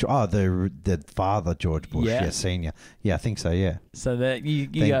 the father, George Bush, senior. Yeah, I think so, yeah. So that you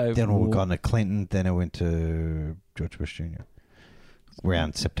go... Then it got to Clinton, then it went to George Bush Jr.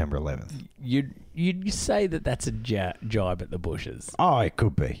 Around September 11th. You'd say that that's a jibe at the Bushes. Oh, it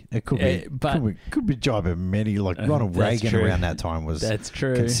could be. It could be. But could be jibe at many. Like Ronald Reagan true. Around that time was. That's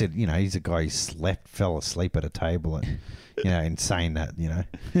true. Considered, he's a guy who fell asleep at a table, and in saying that,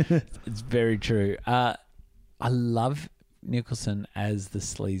 It's very true. I love Nicholson as the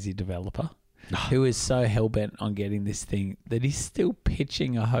sleazy developer. Who is so hell-bent on getting this thing that he's still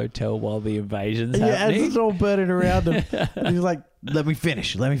pitching a hotel while the invasion's happening. Yeah, it's all burning around him. And he's like, let me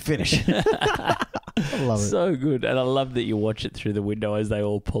finish. I love it. So good. And I love that you watch it through the window as they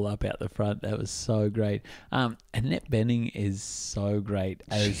all pull up out the front. That was so great. Annette Bening is so great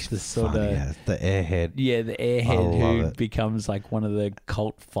as She's the sort funny, of... the airhead. Yeah, the airhead who becomes like one of the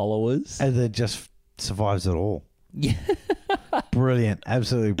cult followers. And then just survives it all. Yeah. Brilliant.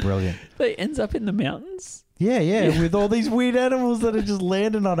 Absolutely brilliant. They ends up in the mountains. Yeah, with all these weird animals that are just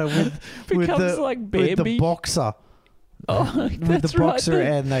landing on it with the boxer. Oh, with the boxer right,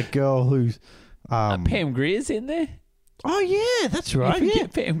 and that girl who's Pam Grier's in there. Oh yeah, that's right. Yeah,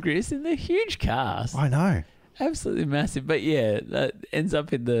 Pam Grier's in there. Huge cast. I know. Absolutely massive. But yeah, that ends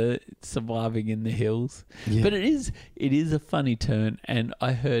up in the surviving in the hills. Yeah. But it is a funny turn, and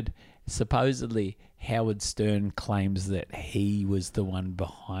I heard supposedly Howard Stern claims that he was the one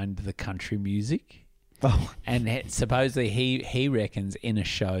behind the country music. Oh. And supposedly he reckons in a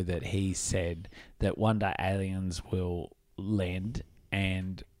show that he said that one day aliens will land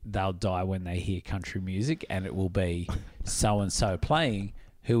and they'll die when they hear country music, and it will be so-and-so playing,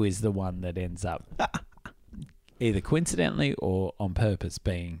 who is the one that ends up either coincidentally or on purpose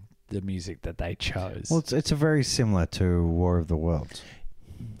being the music that they chose. Well, it's a very similar to War of the Worlds.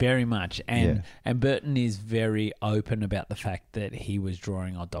 Very much. And Burton is very open about the fact that he was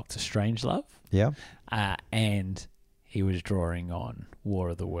drawing on Doctor Strangelove. Yeah. And he was drawing on War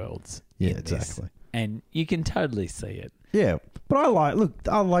of the Worlds. Yeah, exactly. And you can totally see it. Yeah. But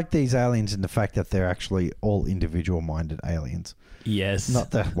I like these aliens in the fact that they're actually all individual-minded aliens. Yes.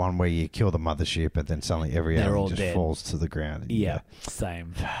 Not the one where you kill the mothership and then suddenly every alien just dead. Falls to the ground. Yeah,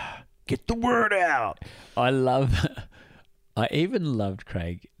 same. Get the word out. I even loved,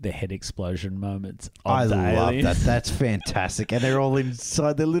 Craig, the head explosion moments of I the love aliens. that. That's fantastic. And they're all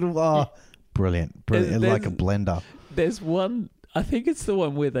inside their little... brilliant. Like a blender. There's one... I think it's the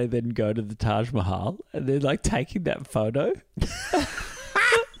one where they then go to the Taj Mahal and they're like taking that photo.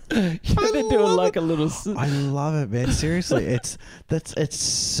 They're doing like a little... I love it, man. Seriously, it's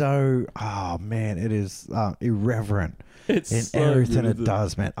so... Oh, man, it is irreverent in so everything it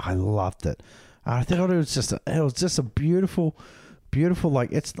does, man. I loved it. I thought it was just a beautiful,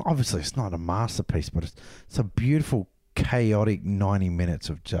 like, it's not a masterpiece, but it's a beautiful, chaotic 90 minutes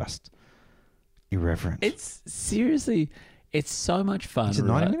of just irreverence. It's seriously, it's so much fun. Is it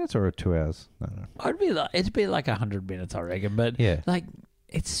 90 minutes or 2 hours? No. It'd be like 100 minutes, I reckon. But yeah, like,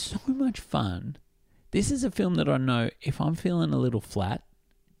 it's so much fun. This is a film that I know if I'm feeling a little flat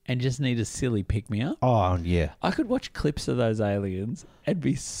and just need a silly pick-me-up. Oh, yeah. I could watch clips of those aliens and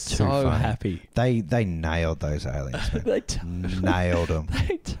be so happy. They nailed those aliens, man. They nailed them.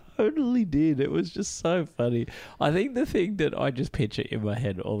 They totally did. It was just so funny. I think the thing that I just picture in my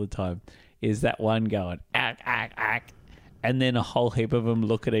head all the time is that one going, ack, ack, ack, and then a whole heap of them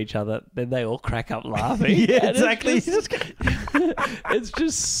look at each other. Then they all crack up laughing. Yeah, exactly. It's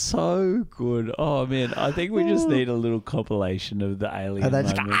just so good. Oh, man. I think we just need a little compilation of the alien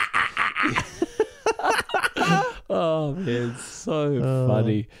moments. Oh, man. So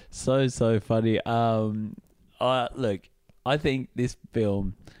funny. So funny. Look, I think this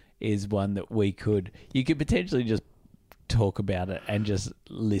film is one that you could potentially just talk about it and just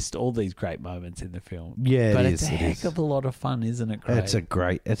list all these great moments in the film. Yeah, but it's a heck of a lot of fun, isn't it, Craig? It's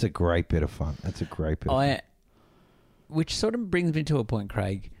a great bit of fun. Which sort of brings me to a point,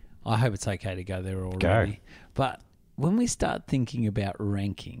 Craig. I hope it's okay to go there already. Go. But when we start thinking about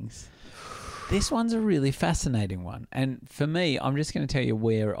rankings, this one's a really fascinating one. And for me, I'm just going to tell you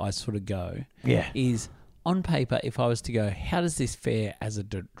where I sort of go. Yeah. Is on paper, if I was to go, how does this fare as a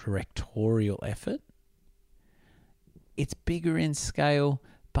directorial effort? It's bigger in scale,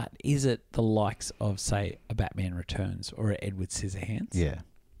 but is it the likes of, say, a Batman Returns or a Edward Scissorhands? Yeah.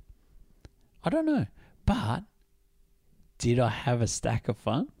 I don't know. But did I have a stack of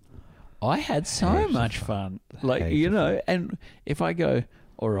fun? I had so much fun. And if I go,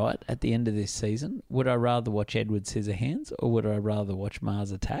 all right, at the end of this season, would I rather watch Edward Scissorhands or would I rather watch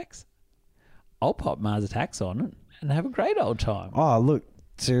Mars Attacks? I'll pop Mars Attacks on and have a great old time. Oh, look,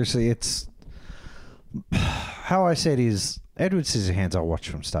 seriously, it's... How I said is Edward Scissorhands I'll watch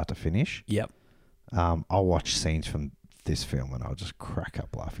from start to finish. Yep. I'll watch scenes from this film and I'll just crack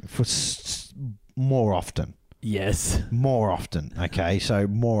up laughing more often. Yes. More often, okay? So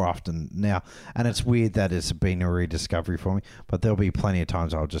more often now. And it's weird that it's been a rediscovery for me, but there'll be plenty of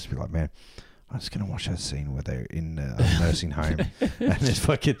times I'll just be like, man, I'm just going to watch that scene where they're in a nursing home and there's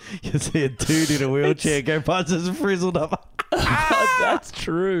fucking, you see a dude in a wheelchair go past us frizzled up. That's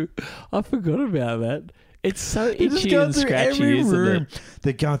true. I forgot about that. It's so itchy and scratchy, isn't it?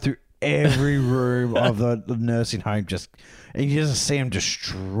 They're going through every room of the nursing home, and you just see them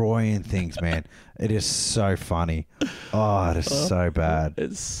destroying things, man. It is so funny. Oh, it is so bad.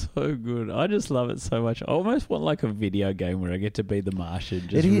 It's so good. I just love it so much. I almost want like a video game where I get to be the Martian.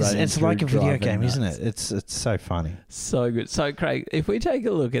 It is. It's like a video game, isn't it? It's so funny. So good. So, Craig, if we take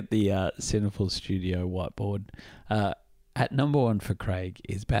a look at the Cinephiles Studio whiteboard, At number 1 for Craig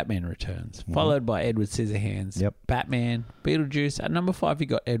is Batman Returns, followed by Edward Scissorhands, Batman, Beetlejuice. At number 5, you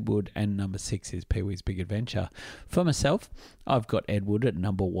got Ed Wood, and number 6 is Pee-wee's Big Adventure. For myself, I've got Ed Wood at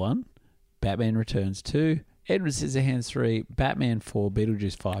number 1, Batman Returns 2, Edward Scissorhands 3, Batman 4,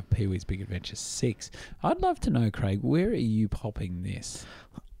 Beetlejuice 5, Pee-wee's Big Adventure 6. I'd love to know, Craig, where are you popping this?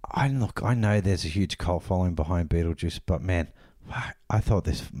 I know there's a huge cult following behind Beetlejuice, but man, I thought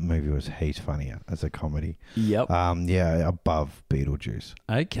this movie was heaps funnier as a comedy. Yep. Above Beetlejuice.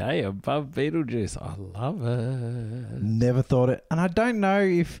 Okay, above Beetlejuice. I love it. Never thought it. And I don't know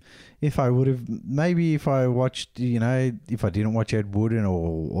if I would have, maybe if I watched, if I didn't watch Ed Wood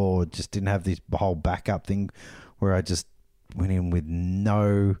or just didn't have this whole backup thing where I just went in with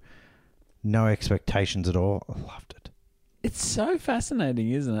no expectations at all. I loved it. It's so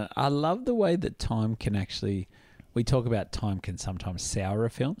fascinating, isn't it? I love the way that time can actually... We talk about time can sometimes sour a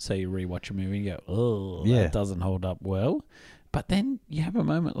film. So you rewatch a movie and you go, oh, that doesn't hold up well. But then you have a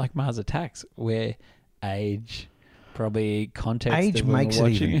moment like Mars Attacks where age, probably context. Age makes it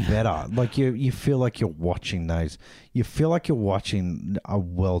even better. Like you feel like you're watching those. You feel like you're watching a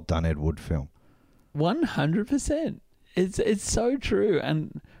well done Ed Wood film. 100%. It's so true.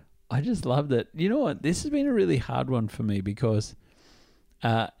 And I just loved it. You know what? This has been a really hard one for me because...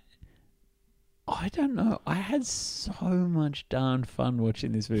 I don't know. I had so much darn fun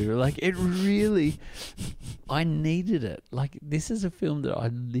watching this movie. Like, it really... I needed it. Like, this is a film that I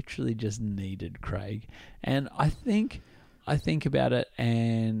literally just needed, Craig. And I think about it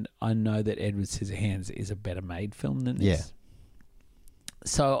and I know that Edward Scissorhands is a better made film than this. Yeah.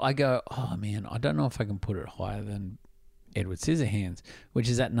 So I go, oh, man, I don't know if I can put it higher than Edward Scissorhands, which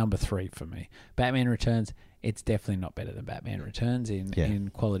is at number 3 for me. Batman Returns... It's definitely not better than Batman Returns in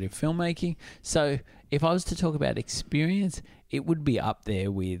quality of filmmaking. So if I was to talk about experience, it would be up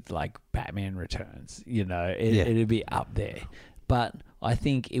there with like Batman Returns. It'd be up there. But I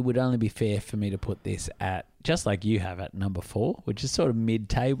think it would only be fair for me to put this at, just like you have, at number 4, which is sort of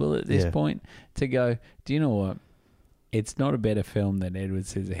mid-table at this point, to go, do you know what? It's not a better film than Edward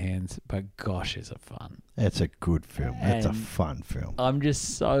Scissorhands, but gosh, is it fun. It's a good film. It's a fun film. I'm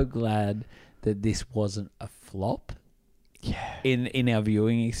just so glad that this wasn't a flop in our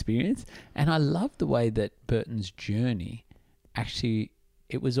viewing experience. And I love the way that Burton's journey actually,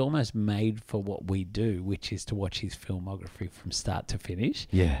 it was almost made for what we do, which is to watch his filmography from start to finish.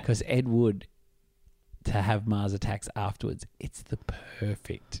 Yeah. Because Ed Wood, to have Mars Attacks afterwards, it's the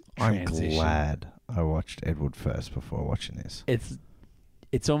perfect transition. I'm glad I watched Ed Wood first before watching this.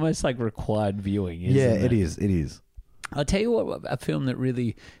 It's almost like required viewing, isn't it? Yeah, it is. I'll tell you what, a film that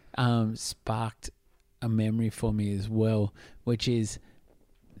really sparked a memory for me as well, which is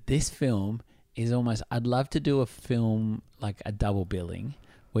this film is almost... I'd love to do a film like a double billing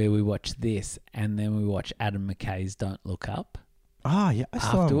where we watch this and then we watch Adam McKay's Don't Look Up. Ah, yeah, I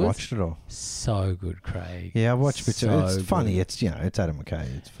still haven't watched it all. So good, Craig. Yeah, I watched bits of it. It's funny. It's it's Adam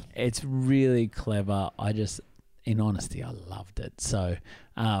McKay. It's really clever. In honesty, I loved it. So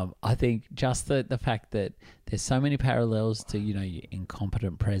I think just the fact that there's so many parallels to, your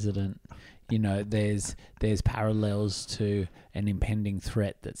incompetent president. There's parallels to an impending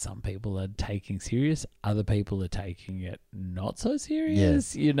threat that some people are taking serious. Other people are taking it not so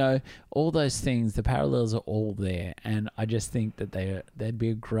serious. Yeah. All those things, the parallels are all there. And I just think that they'd be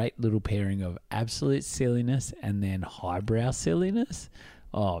a great little pairing of absolute silliness and then highbrow silliness.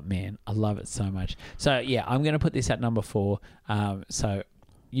 Oh, man, I love it so much. So, yeah, I'm going to put this at number 4. So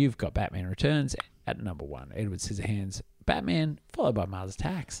you've got Batman Returns at number 1. Edward Scissorhands, Batman, followed by Mars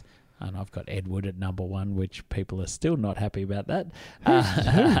Attacks. And I've got Ed Wood at number 1, which people are still not happy about that.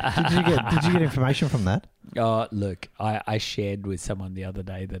 Did you get information from that? Oh, look, I shared with someone the other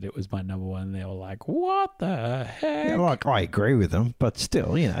day that it was my number 1. And they were like, what the heck? Yeah, I agree with them, but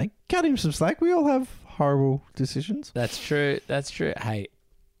still, cut him some slack. We all have horrible decisions. That's true. Hey,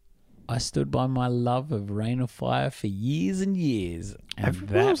 I stood by my love of Reign of Fire for years and years. And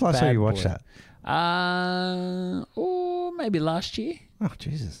when was the last time you watched that? Maybe last year. Oh,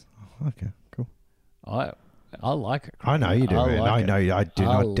 Jesus. Okay, cool. I like it. I know you do, man. I know you. I do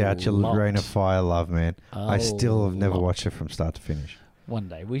not doubt your Reign of Fire love, man. I still have never watched it from start to finish. One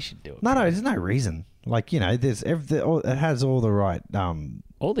day we should do it. No, there's no reason. Like, there's it has all the right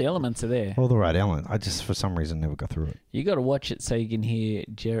all the elements are there. All the right elements. I just, for some reason, never got through it. You got to watch it so you can hear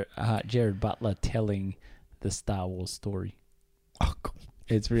Jared Butler telling the Star Wars story. Oh, cool.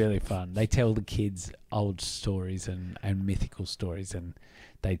 It's really fun. They tell the kids old stories and mythical stories, and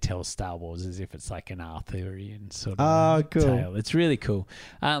they tell Star Wars as if it's like an Arthurian sort of tale. It's really cool.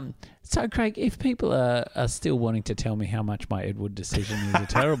 So, Craig, if people are still wanting to tell me how much my Ed Wood decision is a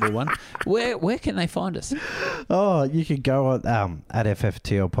terrible one, where can they find us? Oh, you could go on at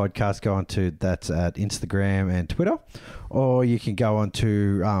FFTL Podcast. Go on to that's at Instagram and Twitter, or you can go on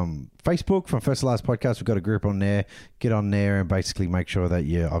to Facebook from First to Last Podcast. We've got a group on there. Get on there and basically make sure that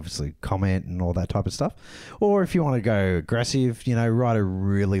you obviously comment and all that type of stuff. Or if you want to go aggressive, write a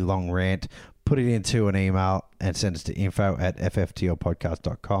really long rant, put it into an email and send it to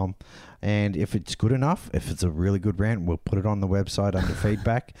info@fftlpodcast.com. And if it's good enough, if it's a really good rant, we'll put it on the website under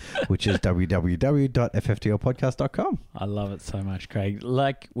feedback, which is www.fftlpodcast.com. I love it so much, Craig.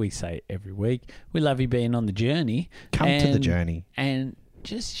 Like we say every week, we love you being on the journey. Come to the journey. And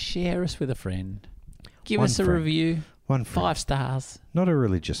just share us with a friend. Give us a review. One friend. 5 stars. Not a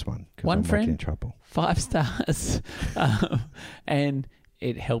religious one. One friend. In trouble. 5 stars. And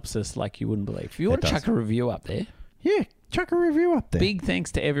it helps us like you wouldn't believe. If you want to chuck a review up there. Yeah, chuck a review up there. Big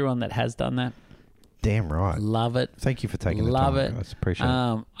thanks to everyone that has done that. Damn right. Love it. Thank you for taking the time, guys. Appreciate it.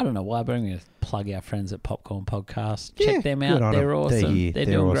 I don't know why, but I'm going to plug our friends at Popcorn Podcast. Check them out. They're them. awesome. They're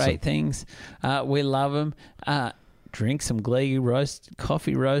doing awesome. great things. We love them. Drink some Glee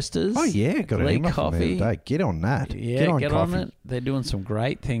coffee roasters. Oh, yeah. Got an email from them today. Get on that. Yeah, get on it. They're doing some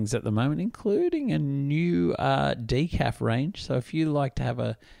great things at the moment, including a new decaf range. So if you like to have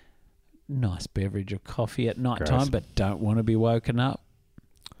a nice beverage of coffee at night time but don't want to be woken up,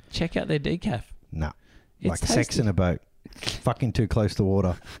 check out their decaf. No. It's like tasty. Sex in a boat. Fucking too close to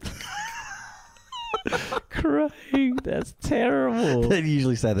water. Craig, that's terrible. They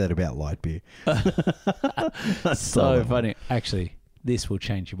usually say that about light beer. That's so funny. Actually, this will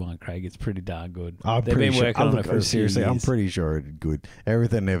change your mind, Craig. It's pretty darn good. They've been working on it for seriously. I'm pretty sure it's good.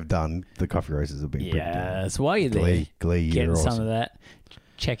 Everything they've done, the coffee roasters have been pretty good. Yeah, that's why you're there. Glee, getting some awesome. of that.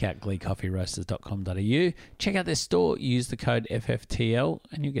 Check out gleecoffeeroasters.com.au. Check out their store. Use the code FFTL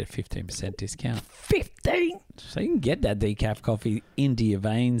and you'll get a 15% discount. 15! So you can get that decaf coffee into your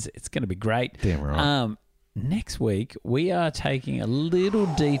veins. It's going to be great. Damn right. Next week, we are taking a little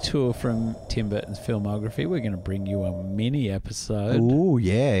detour from Tim Burton's filmography. We're going to bring you a mini episode. Oh,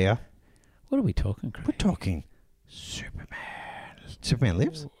 yeah. What are we talking, Craig? We're talking Superman. Superman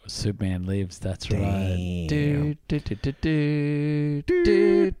Lives? Superman Lives, that's Damn. right.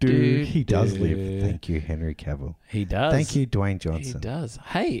 He does live. Thank you, Henry Cavill. He does. Thank you, Dwayne Johnson. He does.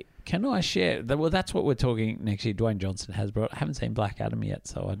 Hey, can I share? Well, that's what we're talking next year. Dwayne Johnson has brought. I haven't seen Black Adam yet,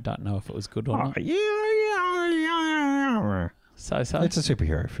 so I don't know if it was good or not. Yeah. So. It's a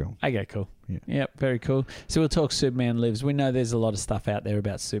superhero film. Okay, cool. Yeah. Yep, very cool. So we'll talk Superman Lives. We know there's a lot of stuff out there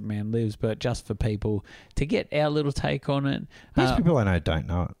about Superman Lives, but just for people to get our little take on it. Most people I know don't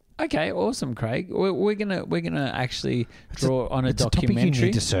know it. Okay, awesome, Craig. We're gonna actually draw on a documentary. It's a documentary. topic you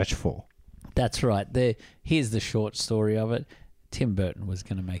need to search for. That's right. Here's the short story of it. Tim Burton was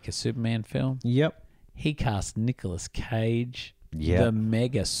going to make a Superman film. Yep. He cast Nicolas Cage, Yep. the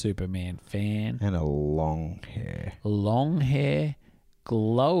mega Superman fan. And a long hair. Long hair,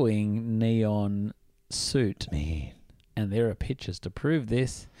 glowing neon suit. Man. And there are pictures to prove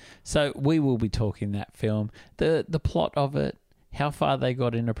this. So we will be talking that film. The plot of it, how far they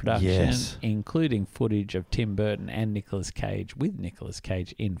got into production, Yes. including footage of Tim Burton and Nicolas Cage, with Nicolas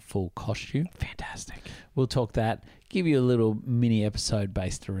Cage in full costume. Fantastic. We'll talk that, give you a little mini episode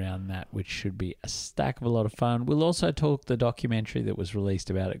based around that, which should be a stack of a lot of fun. We'll also talk the documentary that was released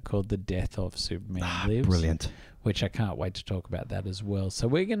about it called The Death of Superman Lives. Brilliant. Which I can't wait to talk about that as well. So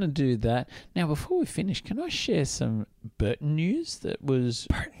we're going to do that. Now, before we finish, can I share some Burton news that was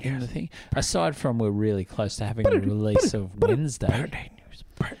in the thing? Aside from we're really close to having a release of Wednesday.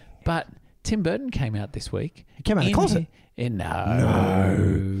 But Tim Burton came out this week. He came out of the closet. No,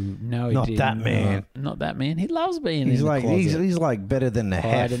 he Not didn't. that man. Not that man. He loves being He's in like the closet. he's like better than the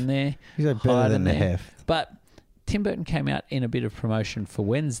Hide hef. in there. He's like better Hide than in the there. hef. But Tim Burton came out in a bit of promotion for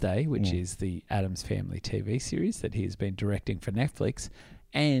Wednesday, which is the Addams Family TV series that he has been directing for Netflix,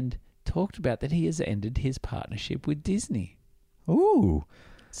 and talked about that he has ended his partnership with Disney. Ooh.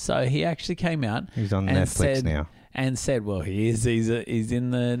 So he actually came out. He's on and Netflix now. And said, well, he is. He's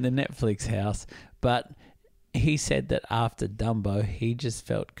in the Netflix house. But he said that after Dumbo, he just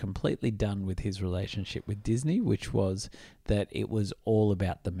felt completely done with his relationship with Disney, which was that it was all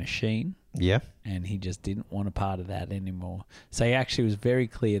about the machine. Yeah. And he just didn't want a part of that anymore. So he actually was very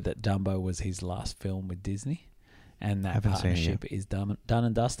clear that Dumbo was his last film with Disney. And that partnership is done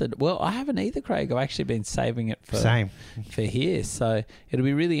and dusted. Well, I haven't either, Craig. I've actually been saving it for here. So it'll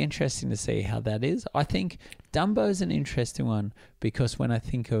be really interesting to see how that is. I think Dumbo's an interesting one because when I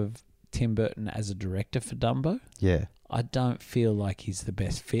think of Tim Burton as a director for Dumbo. Yeah. I don't feel like he's the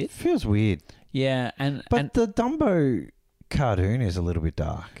best fit. Feels weird. Yeah, But the Dumbo cartoon is a little bit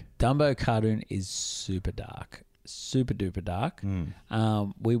dark. Dumbo cartoon is super dark. Super duper dark.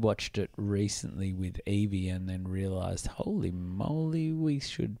 We watched it recently with Evie and then realised, holy moly, we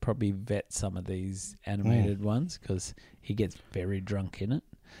should probably vet some of these animated ones because he gets very drunk in it.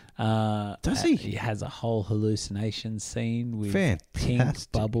 Does he? He has a whole hallucination scene with Fantastic.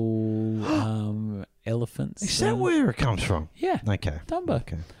 pink bubble elephants. Is that where it comes from? Yeah. Okay. Dumbo.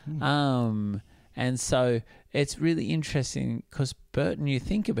 Okay. And so it's really interesting because Burton, you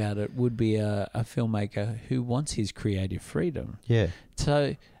think about it, would be a filmmaker who wants his creative freedom. Yeah.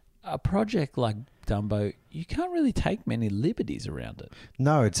 So a project like Dumbo, you can't really take many liberties around it.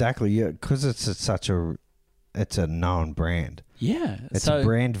 No, exactly. Yeah, because it's a known brand. Yeah. It's a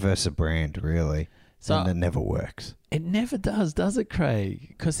brand versus a brand, really. So and it never works. It never does it,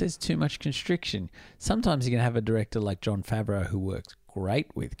 Craig? Because there's too much constriction. Sometimes you can have a director like Jon Favreau who works great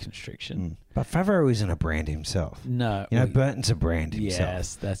with constriction. But Favreau isn't a brand himself. No. Burton's a brand himself.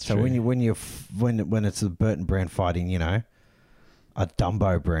 Yes, that's true. So when it's the Burton brand fighting, a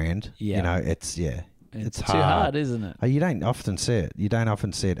Dumbo brand, it's It's too hard, isn't it? You don't often see it. You don't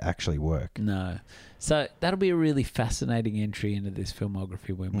often see it actually work. No. So that'll be a really fascinating entry into this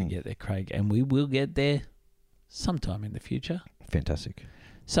filmography when we get there, Craig. And we will get there sometime in the future. Fantastic.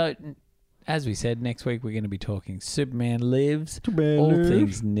 So, as we said, next week we're going to be talking Superman Lives. All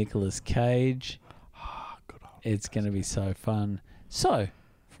things Nicolas Cage. Good old it's going to be so fun. So,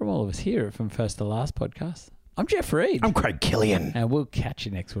 from all of us here at From First to Last podcast, I'm Jeff Reed. I'm Craig Killian. And we'll catch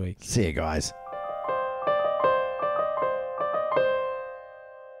you next week. See you guys.